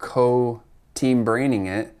queen co-team braining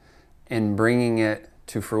it and bringing it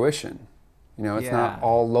to fruition. It's not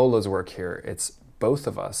all Lola's work here. It's both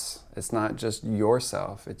of us. It's not just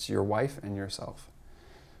yourself. It's your wife and yourself.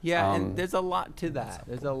 Yeah, and there's a lot to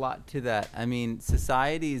that. I mean,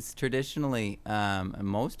 societies traditionally,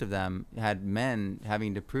 most of them had men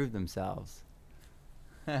having to prove themselves.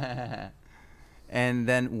 And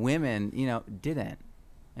then women, didn't.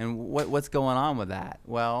 And what's going on with that?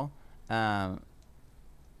 Well, I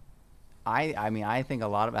think a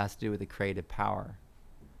lot of it has to do with the creative power.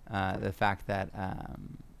 The fact that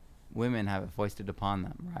women have it foisted upon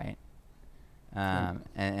them, right?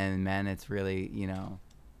 And men, it's really,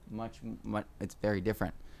 much, it's very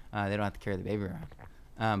different. They don't have to carry the baby around.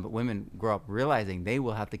 But women grow up realizing they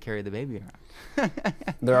will have to carry the baby around.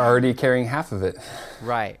 They're already carrying half of it.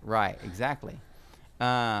 Right, exactly.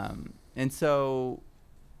 And so,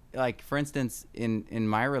 like, for instance, in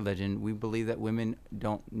my religion, we believe that women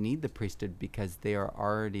don't need the priesthood because they are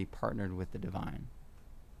already partnered with the divine.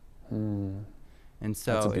 And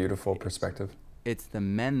so that's a beautiful perspective. It's the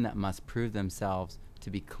men that must prove themselves to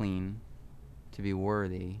be clean, to be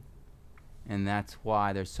worthy, and that's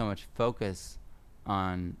why there's so much focus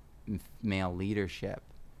on male leadership.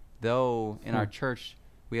 Though in our church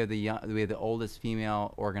we have the oldest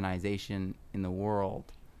female organization in the world.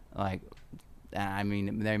 Like, I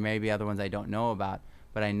mean, there may be other ones I don't know about,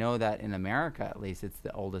 but I know that in America at least it's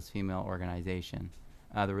the oldest female organization,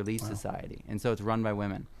 the Relief Society, and so it's run by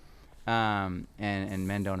women. And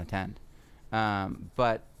men don't attend.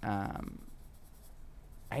 But I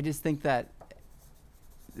just think that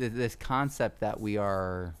this concept that we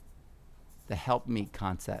are the helpmeet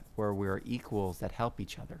concept, where we're equals that help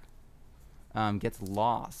each other, gets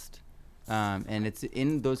lost. And it's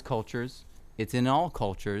in those cultures, it's in all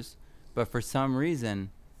cultures, but for some reason,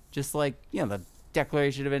 just like, the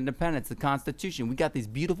Declaration of Independence, the Constitution, we got these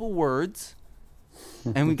beautiful words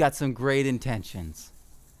and we got some great intentions.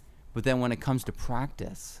 But then when it comes to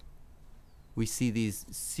practice, we see these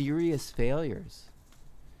serious failures,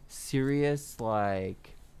 serious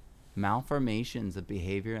malformations of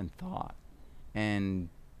behavior and thought, and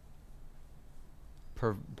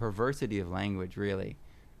perversity of language, really.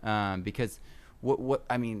 Because what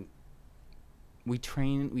I mean, we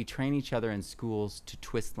train each other in schools to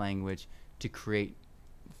twist language, to create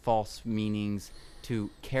false meanings, to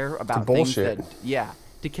care about things that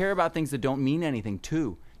to care about things that don't mean anything,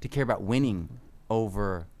 to care about winning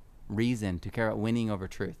over reason, to care about winning over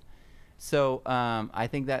truth. So I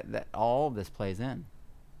think that all of this plays in.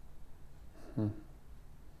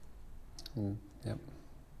 Yep.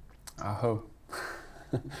 Aho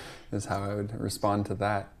is how I would respond to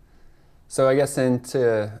that. So I guess then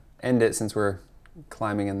to end it, since we're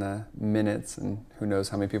climbing in the minutes and who knows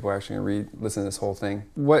how many people are actually going to listen to this whole thing,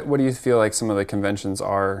 what do you feel like some of the conventions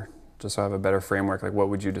are, just so I have a better framework? Like, what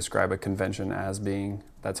would you describe a convention as being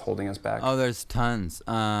that's holding us back? Oh, there's tons.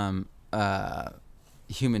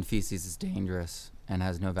 Human feces is dangerous and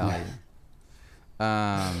has no value.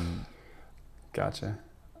 Gotcha.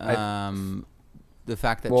 The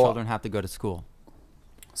fact that children have to go to school.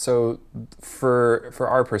 So for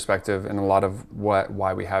our perspective, and a lot of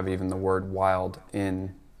why we have even the word wild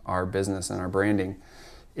in our business and our branding,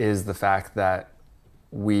 is the fact that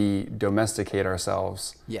we domesticate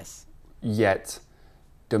ourselves. Yes. Yet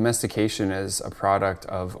domestication is a product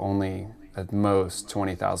of only at most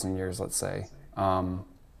 20,000 years, let's say.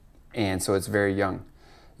 And so it's very young.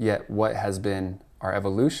 Yet what has been our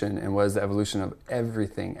evolution, and what is the evolution of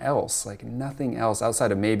everything else, like nothing else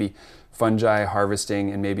outside of maybe fungi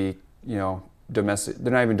harvesting and maybe, they're not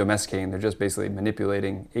even domesticating, they're just basically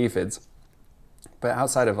manipulating aphids. But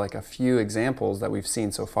outside of like a few examples that we've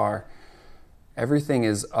seen so far, everything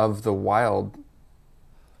is of the wild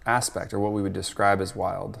aspect, or what we would describe as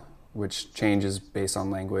wild, which changes based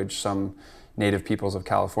on language. Some native peoples of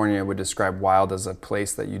California would describe wild as a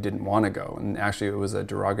place that you didn't want to go, and actually it was a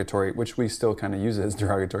derogatory, which we still kind of use it as a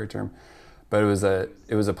derogatory term, but it was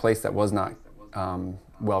a place that was not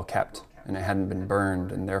well kept, and it hadn't been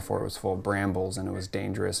burned, and therefore it was full of brambles, and it was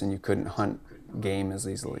dangerous, and you couldn't hunt game as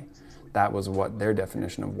easily. That was what their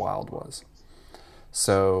definition of wild was.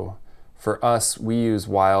 So for us, we use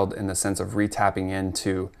wild in the sense of retapping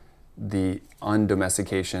into the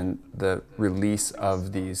undomestication, the release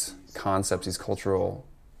of these concepts, these cultural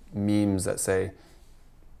memes that say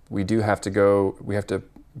we have to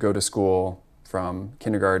go to school from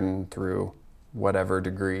kindergarten through whatever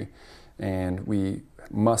degree, and we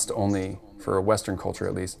must only, for a Western culture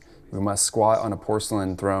at least, we must squat on a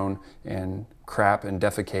porcelain throne and crap and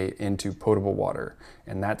defecate into potable water,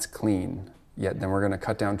 and that's clean. Yet then we're going to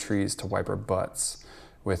cut down trees to wipe our butts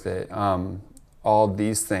with it. All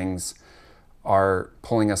these things are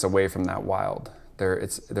pulling us away from that wild.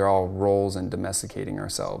 They're all roles in domesticating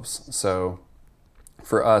ourselves. So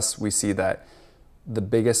for us, we see that the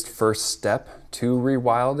biggest first step to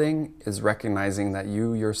rewilding is recognizing that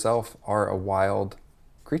you yourself are a wild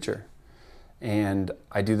creature. And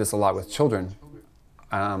I do this a lot with children.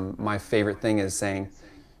 My favorite thing is saying,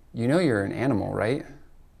 you're an animal, right?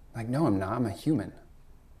 Like, no, I'm not, I'm a human.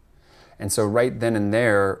 And so right then and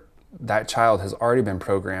there, that child has already been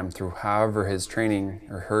programmed through however his training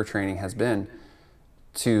or her training has been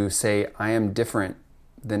to say, I am different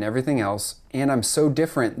than everything else, and I'm so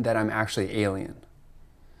different that I'm actually alien.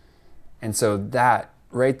 And so that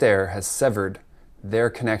right there has severed their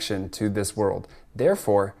connection to this world.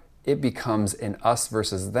 Therefore, it becomes an us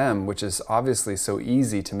versus them, which is obviously so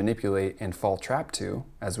easy to manipulate and fall trap to,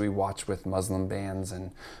 as we watch with Muslim bans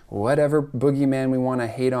and whatever boogeyman we want to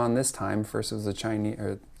hate on this time versus the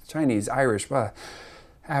Chinese, Irish,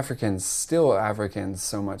 Africans, still Africans,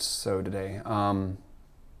 so much so today.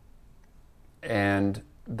 And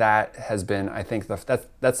that has been, I think,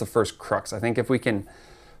 that's the first crux. I think if we can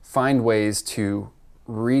find ways to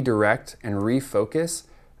redirect and refocus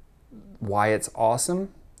why it's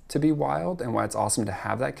awesome to be wild and why it's awesome to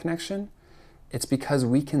have that connection, it's because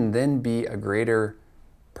we can then be a greater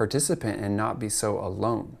participant and not be so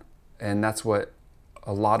alone. And that's what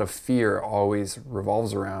a lot of fear always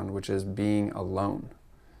revolves around, which is being alone.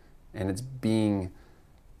 And it's being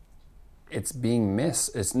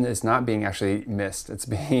missed. It's not being actually missed. It's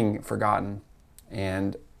being forgotten.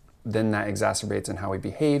 And then that exacerbates in how we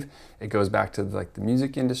behave. It goes back to like the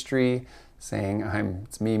music industry saying,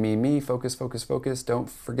 it's me, focus, focus, focus. Don't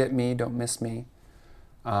forget me, don't miss me.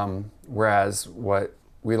 Whereas what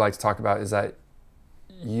we like to talk about is that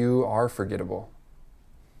you are forgettable.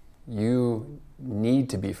 You need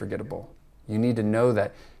to be forgettable. You need to know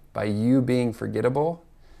that by you being forgettable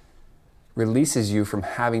releases you from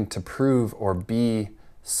having to prove or be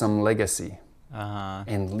some legacy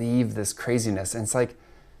and leave this craziness. And it's like,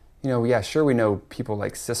 sure, we know people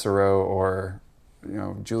like Cicero or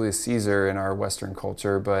Julius Caesar in our Western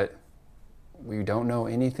culture, but we don't know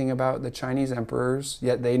anything about the Chinese emperors,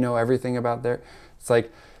 yet they know everything about it's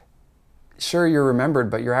like, sure, you're remembered,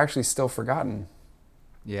 but you're actually still forgotten.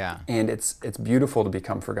 Yeah. And it's beautiful to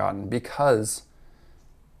become forgotten because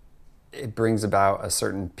it brings about a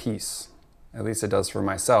certain peace. At least it does for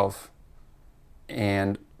myself.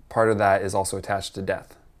 And part of that is also attached to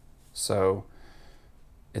death. So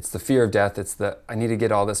it's the fear of death. It's I need to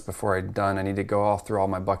get all this before I'm done. I need to go all through all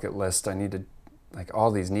my bucket list. I need to, like,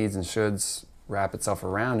 all these needs and shoulds wrap itself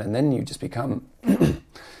around. And then you just become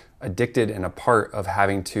addicted and a part of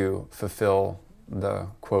having to fulfill the,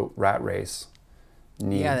 quote, rat race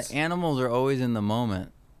needs. Yeah, the animals are always in the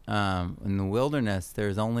moment. In the wilderness,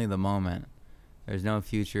 there's only the moment. There's no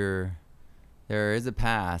future. There is a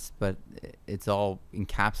past, but it's all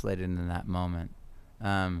encapsulated in that moment.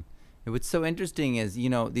 What's so interesting is,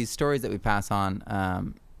 these stories that we pass on,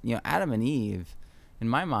 Adam and Eve, in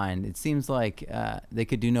my mind, it seems like they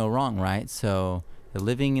could do no wrong, right? So they're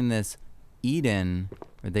living in this Eden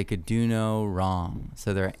where they could do no wrong.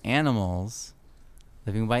 So they're animals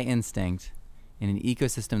living by instinct in an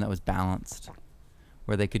ecosystem that was balanced,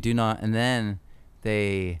 where they could do not, and then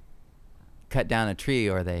they cut down a tree,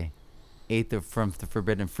 or they ate from the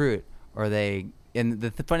forbidden fruit, or and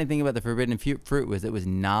the funny thing about the forbidden fruit was it was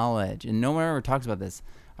knowledge, and no one ever talks about this.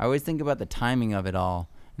 I always think about the timing of it all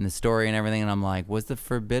and the story and everything, and I'm like, was the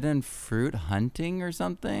forbidden fruit hunting or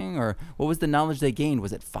something? Or what was the knowledge they gained?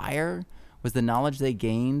 Was it fire? Was the knowledge they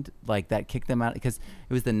gained like that kicked them out? Because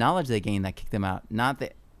it was the knowledge they gained that kicked them out, not the,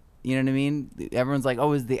 you know what I mean? Everyone's like, oh, it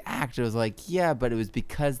was the act. It was like, yeah, but it was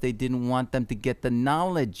because they didn't want them to get the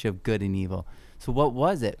knowledge of good and evil. So what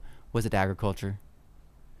was it? Was it agriculture?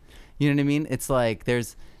 You know what I mean? It's like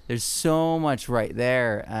there's so much right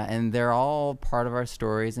there, and they're all part of our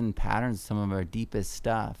stories and patterns, some of our deepest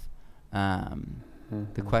stuff.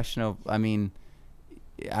 The question of, I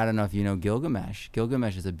don't know if you know Gilgamesh.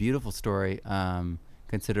 Gilgamesh is a beautiful story,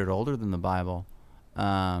 considered older than the Bible,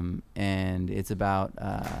 and it's about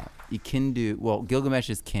Ikindu. Well, Gilgamesh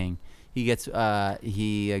is king. He goes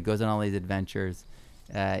on all these adventures.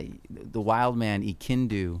 The wild man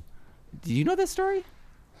Ikindu. Do you know this story?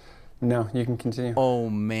 No, you can continue. Oh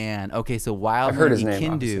man. Okay, so wild I've heard man his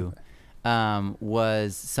name, Ikindu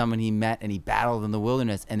was someone he met and he battled in the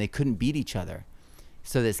wilderness, and they couldn't beat each other.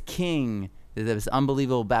 So this king, this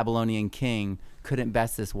unbelievable Babylonian king, couldn't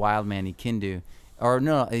best this wild man Ikindu. Or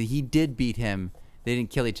no, he did beat him. They didn't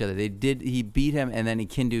kill each other. He beat him, and then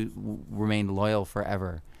Ikindu remained loyal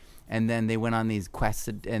forever. And then they went on these quests,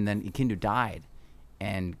 and then Ikindu died.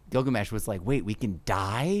 And Gilgamesh was like, wait, we can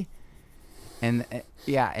die? And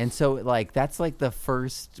and so like that's like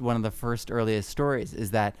one of the first earliest stories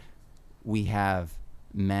is that we have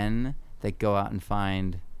men that go out and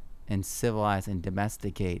find and civilize and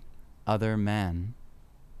domesticate other men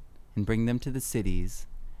and bring them to the cities,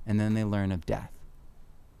 and then they learn of death.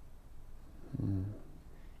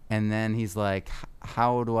 And then he's like,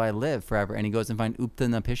 how do I live forever? And he goes and finds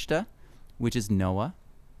Uptanapishta, which is Noah.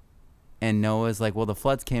 And Noah's like, well, the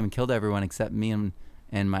floods came and killed everyone except me and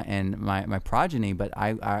my progeny, but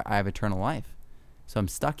I have eternal life, so I'm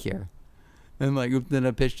stuck here. And like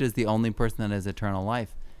Uptanapishta is the only person that has eternal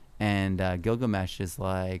life, and Gilgamesh is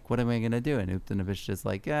like, what am I gonna do? And Uptanapishta is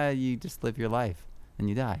like, yeah, you just live your life and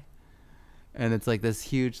you die. And it's like this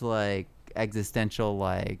huge like existential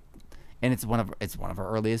like, and it's one of our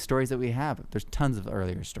earliest stories that we have. There's tons of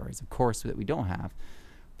earlier stories, of course, that we don't have,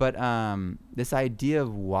 but this idea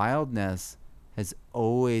of wildness has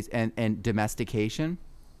always, and domestication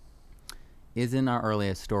is in our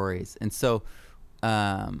earliest stories. And so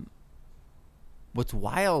what's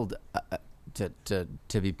wild, to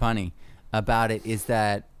be punny about it, is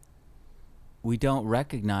that we don't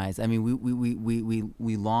recognize,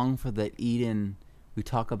 we long for the Eden. We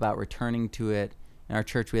talk about returning to it. In our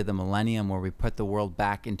church, we have the millennium where we put the world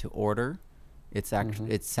back into order. It's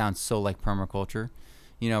actually, it sounds so like permaculture.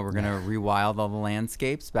 We're going to rewild all the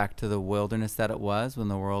landscapes back to the wilderness that it was when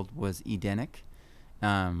the world was Edenic,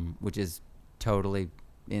 which is totally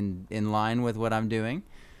in line with what I'm doing.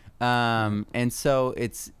 And so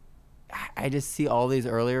I just see all these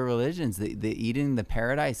earlier religions, the Eden, the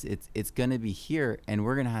paradise, it's going to be here, and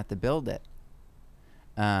we're going to have to build it.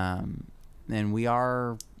 And we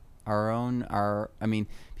are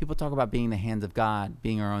people talk about being the hands of God,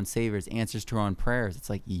 being our own saviors, answers to our own prayers. It's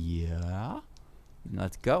like, yeah.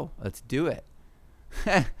 Let's go. Let's do it.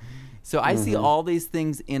 So I see all these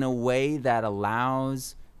things in a way that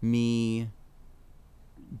allows me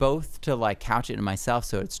both to like couch it in myself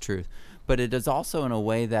so it's truth, but it is also in a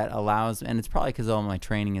way that allows, and it's probably because of all my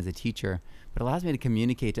training as a teacher, but it allows me to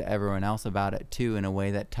communicate to everyone else about it too in a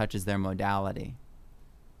way that touches their modality.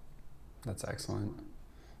 That's excellent.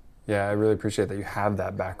 Yeah, I really appreciate that you have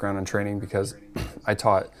that background in training, because I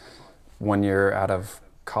taught one year out of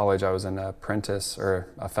college, I was an apprentice or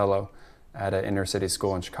a fellow at an inner city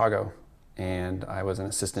school in Chicago, and I was an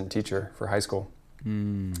assistant teacher for high school.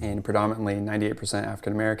 And predominantly 98%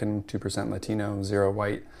 African American, 2% Latino, 0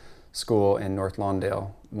 white school in North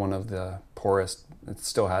Lawndale, one of the poorest. It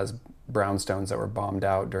still has brownstones that were bombed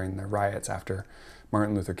out during the riots after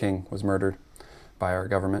Martin Luther King was murdered by our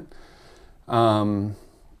government. And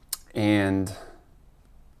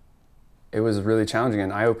it was really challenging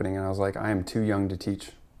and eye-opening, and I was like, I am too young to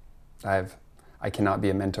teach. I cannot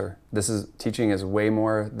be a mentor. Teaching is way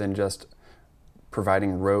more than just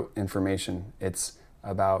providing rote information. It's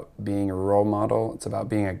about being a role model. It's about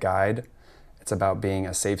being a guide. It's about being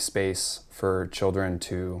a safe space for children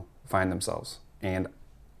to find themselves. And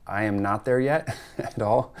I am not there yet at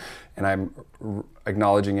all. And I'm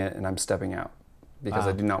acknowledging it, and I'm stepping out because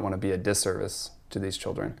I do not want to be a disservice to these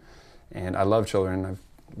children. And I love children. I've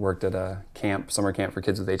worked at a summer camp for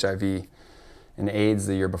kids with HIV and AIDS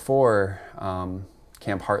the year before,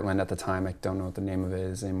 Camp Heartland at the time. I don't know what the name of it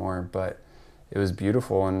is anymore, but it was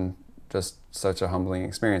beautiful and just such a humbling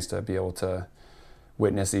experience to be able to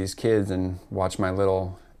witness these kids and watch my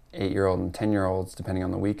little 8-year-old and 10-year-olds, depending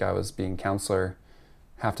on the week I was being counselor,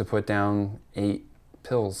 have to put down 8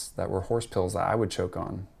 pills that were horse pills that I would choke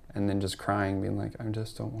on, and then just crying, being like, I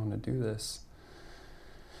just don't want to do this.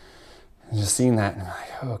 And just seeing that, and I'm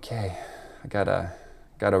like, okay, I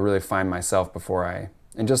gotta really find myself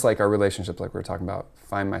and just like our relationships, like we were talking about,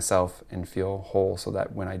 find myself and feel whole so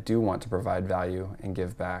that when I do want to provide value and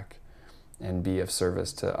give back and be of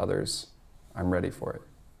service to others, I'm ready for it.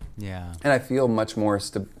 Yeah. And I feel much more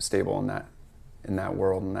stable in that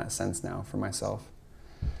world, in that sense now for myself.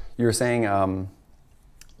 You were saying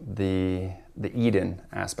the Eden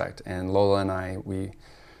aspect, and Lola and I, we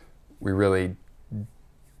really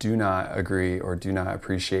do not agree or do not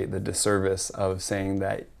appreciate the disservice of saying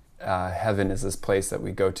that heaven is this place that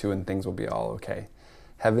we go to and things will be all okay.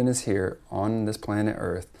 Heaven is here on this planet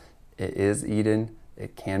Earth. It is Eden.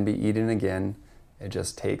 It can be Eden again. It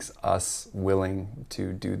just takes us willing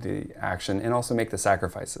to do the action and also make the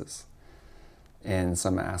sacrifices in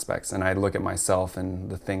some aspects. And I look at myself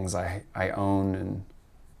and the things I own and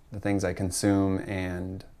the things I consume,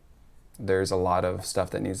 and there's a lot of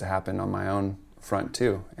stuff that needs to happen on my own front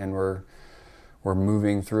too. And we're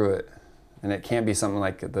moving through it. And it can't be something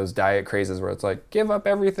like those diet crazes where it's like, give up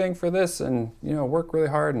everything for this and, work really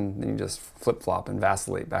hard. And then you just flip-flop and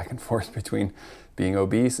vacillate back and forth between being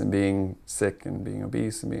obese and being sick and being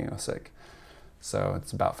obese and being sick. So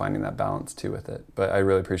it's about finding that balance too with it. But I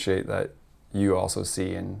really appreciate that you also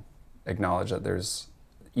see and acknowledge that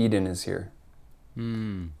Eden is here.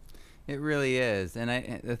 It really is.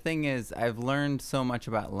 And the thing is, I've learned so much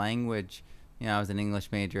about language. I was an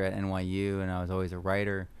English major at NYU, and I was always a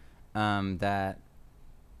writer. That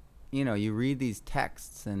you read these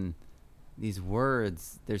texts and these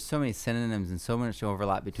words, there's so many synonyms and so much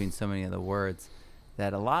overlap between so many of the words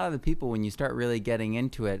that a lot of the people, when you start really getting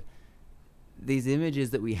into it, these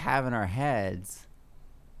images that we have in our heads,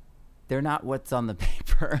 they're not what's on the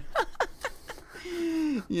paper.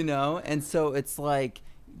 And so it's like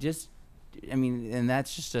and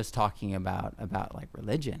that's just talking about like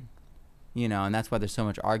religion, and that's why there's so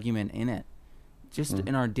much argument in it. Just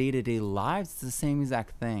in our day-to-day lives, it's the same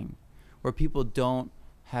exact thing, where people don't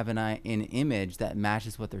have an image that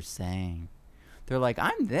matches what they're saying. They're like,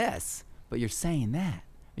 I'm this, but you're saying that,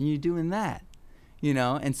 and you're doing that,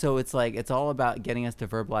 And so it's like, it's all about getting us to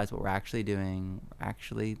verbalize what we're actually doing,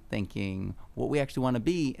 actually thinking, what we actually want to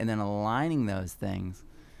be, and then aligning those things.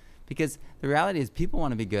 Because the reality is, people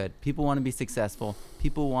want to be good. People want to be successful.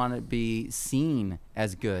 People want to be seen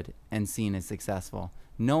as good and seen as successful.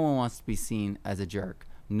 No one wants to be seen as a jerk.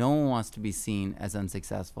 No one wants to be seen as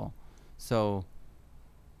unsuccessful. So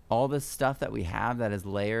all this stuff that we have that is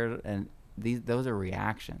layered, and those are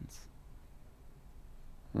reactions.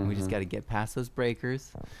 Mm-hmm. We just got to get past those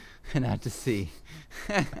breakers and out to sea.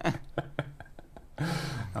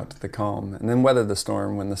 Out to the calm. And then weather the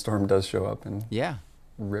storm when the storm does show up. And yeah,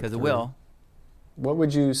 because it will. What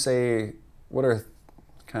would you say, what are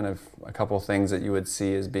kind of a couple things that you would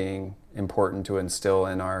see as being important to instill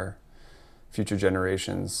in our future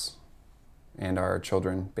generations and our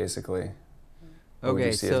children, basically? What would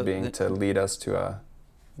you see as being to lead us to a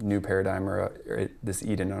new paradigm or this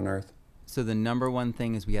Eden on earth? So the number one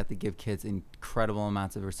thing is we have to give kids incredible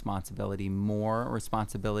amounts of responsibility, more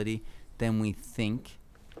responsibility than we think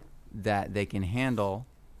that they can handle.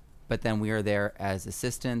 But then we are there as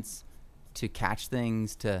assistants to catch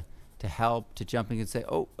things, to help, to jump in and say,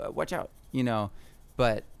 watch out,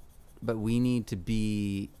 but we need to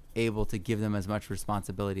be able to give them as much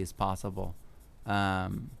responsibility as possible.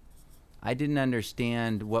 I didn't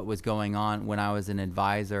understand what was going on when I was an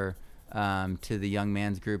advisor to the young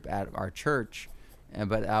man's group at our church.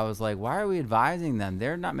 But I was like, why are we advising them?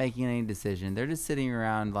 They're not making any decision. They're just sitting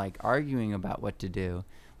around like arguing about what to do.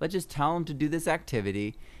 Let's just tell them to do this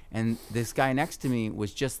activity. And this guy next to me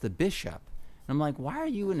was just the bishop. And I'm like, why are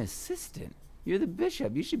you an assistant? You're the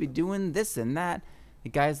bishop. You should be doing this and that. The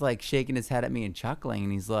guy's like shaking his head at me and chuckling.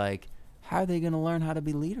 And he's like, how are they going to learn how to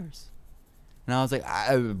be leaders? And I was like,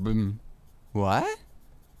 what?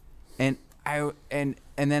 And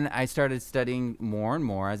then I started studying more and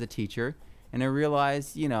more as a teacher. And I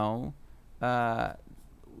realized, the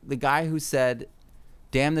guy who said,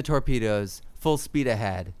 damn the torpedoes, full speed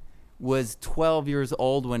ahead, was 12 years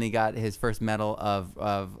old when he got his first medal of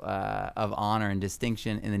honor and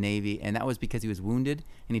distinction in the Navy. And that was because he was wounded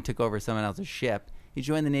and he took over someone else's ship. He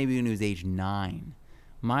joined the Navy when he was age 9.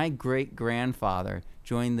 My great-grandfather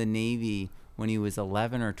joined the Navy when he was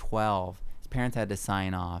 11 or 12. His parents had to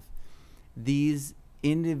sign off. These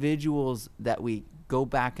individuals that we go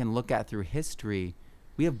back and look at through history,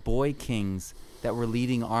 we have boy kings that were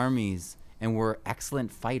leading armies and were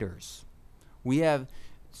excellent fighters. We have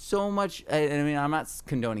so much. I mean, I'm not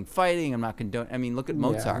condoning fighting. I'm not condoning. I mean, look at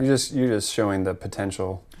Mozart. You're just showing the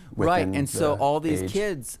potential. Right, and so all these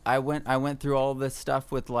kids, I went through all this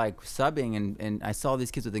stuff with like subbing, and I saw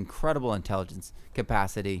these kids with incredible intelligence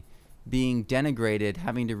capacity being denigrated,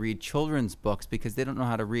 having to read children's books because they don't know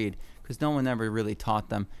how to read, because no one ever really taught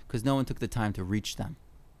them, because no one took the time to reach them.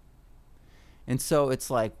 And so it's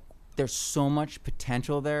like there's so much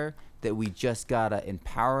potential there that we just gotta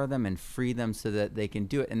empower them and free them so that they can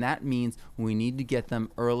do it. And that means we need to get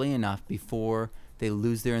them early enough before they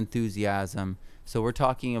lose their enthusiasm. So we're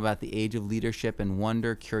talking about the age of leadership and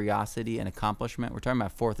wonder, curiosity, and accomplishment. We're talking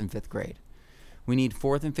about 4th and 5th grade. We need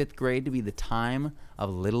 4th and 5th grade to be the time of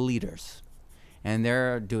little leaders. And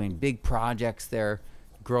they're doing big projects, they're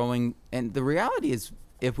growing. And the reality is,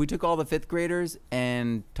 if we took all the 5th graders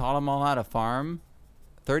and taught them all how to farm,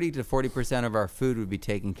 30 to 40% of our food would be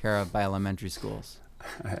taken care of by elementary schools.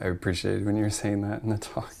 I appreciated when you were saying that in the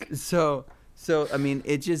talk. So I mean,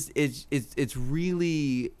 it's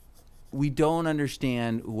really, we don't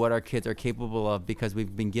understand what our kids are capable of because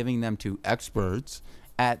we've been giving them to experts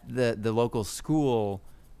at the local school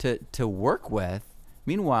to work with.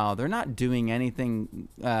 Meanwhile, they're not doing anything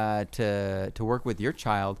to work with your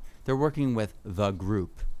child. They're working with the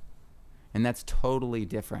group. And that's totally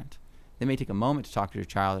different. They may take a moment to talk to your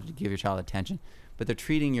child or to give your child attention, but they're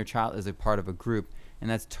treating your child as a part of a group, and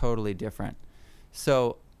that's totally different.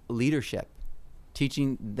 So leadership,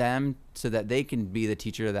 teaching them so that they can be the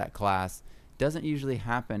teacher of that class, doesn't usually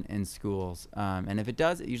happen in schools. And if it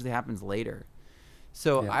does, it usually happens later.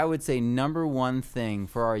 So I would say number one thing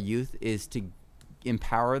for our youth is to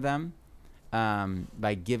empower them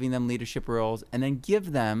by giving them leadership roles, and then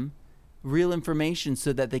give them real information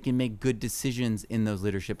so that they can make good decisions in those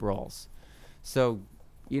leadership roles. So,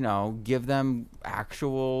 give them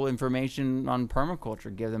actual information on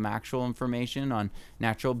permaculture, give them actual information on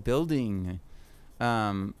natural building,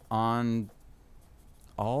 on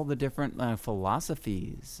all the different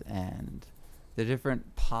philosophies and the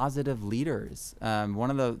different positive leaders.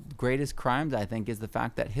 One of the greatest crimes, I think, is the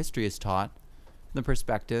fact that history is taught the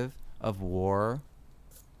perspective of war,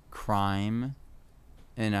 crime,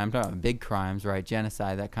 and I'm talking about big crimes, right?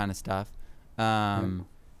 Genocide, that kind of stuff.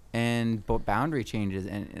 And boundary changes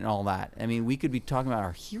and all that. I mean, we could be talking about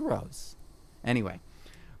our heroes. Anyway,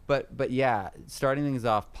 but yeah, starting things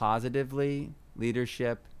off positively,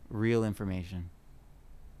 leadership, real information.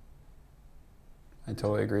 I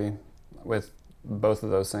totally agree with both of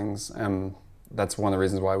those things. That's one of the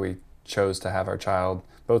reasons why we chose to have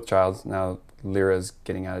both childs, now Lyra's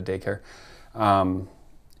getting out of daycare,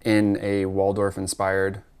 in a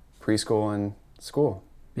Waldorf-inspired preschool and school.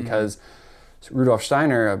 Because Rudolf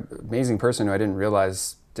Steiner, an amazing person who I didn't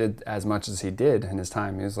realize did as much as he did in his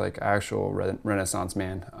time. He was like an actual Renaissance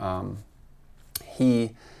man.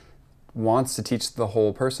 He wants to teach the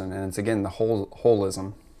whole person, and it's again the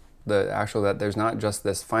holism, the actual, that there's not just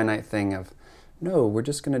this finite thing of, no, we're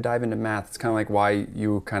just going to dive into math. It's kind of like why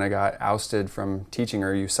you kind of got ousted from teaching,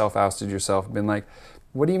 or you self-ousted yourself, been like,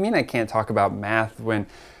 what do you mean I can't talk about math when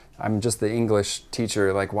I'm just the English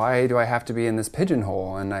teacher? Like, why do I have to be in this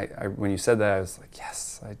pigeonhole? And I when you said that, I was like,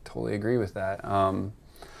 yes, I totally agree with that.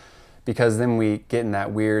 Because then we get in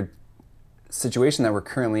that weird situation that we're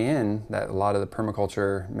currently in, that a lot of the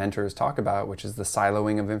permaculture mentors talk about, which is the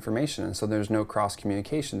siloing of information. And so there's no cross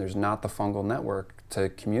communication. There's not the fungal network to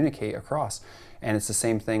communicate across. And it's the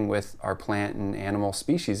same thing with our plant and animal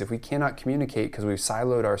species. If we cannot communicate because we've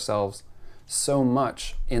siloed ourselves so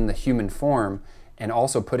much in the human form, and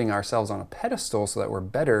also putting ourselves on a pedestal so that we're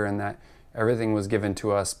better and that everything was given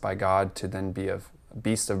to us by God to then be a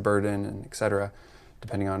beast of burden and etc.,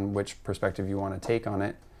 depending on which perspective you want to take on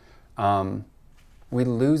it, we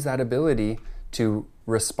lose that ability to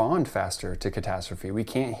respond faster to catastrophe. We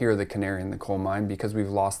can't hear the canary in the coal mine because we've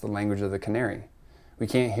lost the language of the canary. We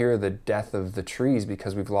can't hear the death of the trees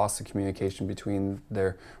because we've lost the communication between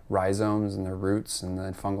their rhizomes and their roots and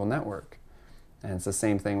the fungal network. And it's the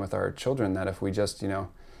same thing with our children, that if we just,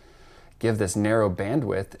 give this narrow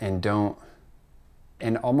bandwidth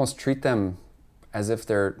and almost treat them as if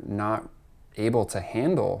they're not able to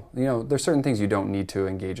handle, there's certain things you don't need to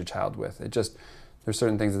engage a child with. There's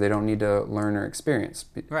certain things that they don't need to learn or experience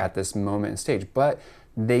at this moment and stage, but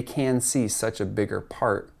they can see such a bigger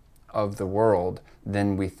part of the world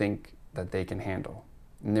than we think that they can handle.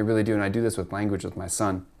 And they really do. And I do this with language with my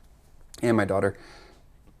son and my daughter,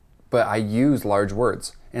 but I use large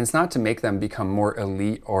words. And it's not to make them become more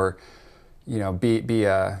elite or, be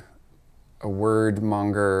a word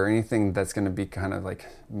monger or anything that's going to be kind of like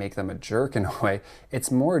make them a jerk in a way.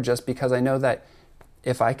 It's more just because I know that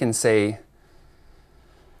if I can say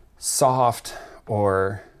soft,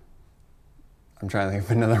 or I'm trying to think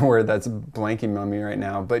of another word that's blanking on me right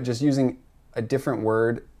now, but just using a different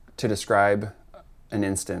word to describe an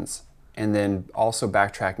instance, and then also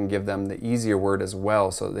backtrack and give them the easier word as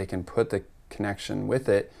well so that they can put the connection with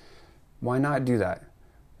it. Why not do that?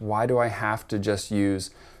 Why do I have to just use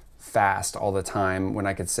fast all the time when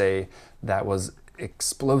I could say that was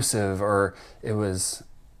explosive, or it was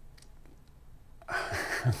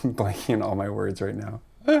I'm blanking on all my words right now.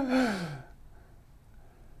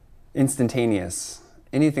 Instantaneous,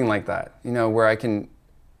 anything like that, where I can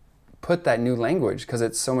put that new language because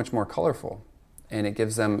it's so much more colorful, and it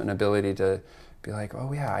gives them an ability to be like,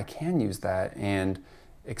 oh yeah, I can use that, and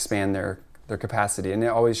expand their capacity. And it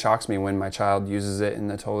always shocks me when my child uses it in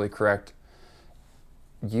the totally correct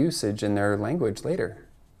usage in their language later.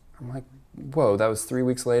 I'm like, whoa, that was 3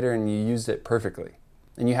 weeks later and you used it perfectly.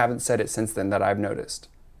 And you haven't said it since then that I've noticed.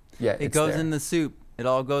 Yeah, it goes in the soup. It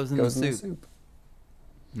all goes in the soup. In the soup.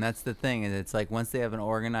 And that's the thing. And it's like once they have an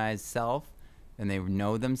organized self and they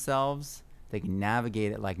know themselves, they can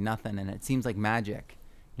navigate it like nothing. And it seems like magic.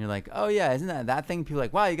 You're like, oh yeah, isn't that thing? People are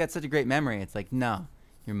like, wow, you got such a great memory. It's like, no,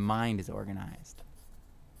 your mind is organized.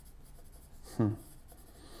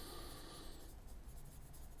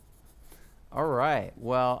 All right.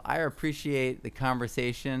 Well, I appreciate the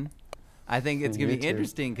conversation. I think it's going to be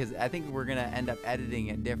interesting because I think we're going to end up editing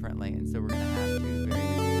it differently. And so we're going to have two very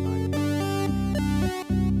different podcasts.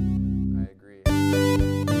 I agree.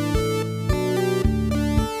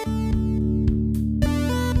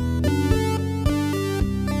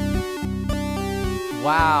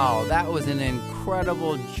 Wow, that was an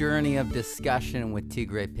incredible journey of discussion with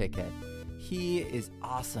Tigre Pickett. He is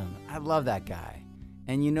awesome. I love that guy.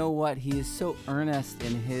 And you know what? He is so earnest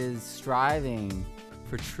in his striving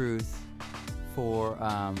for truth, for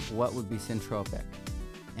what would be syntropic.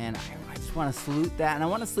 And I just want to salute that. And I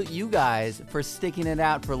want to salute you guys for sticking it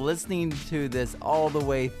out, for listening to this all the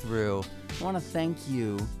way through. I want to thank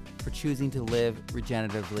you for choosing to live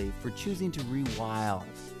regeneratively, for choosing to rewild,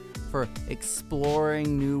 for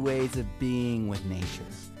exploring new ways of being with nature.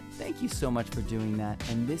 Thank you so much for doing that.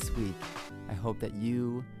 And this week, I hope that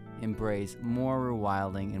you embrace more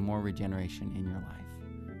rewilding and more regeneration in your life.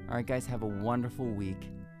 All right, guys, have a wonderful week.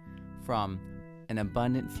 From an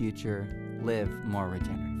abundant future, live more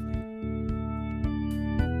regenerative.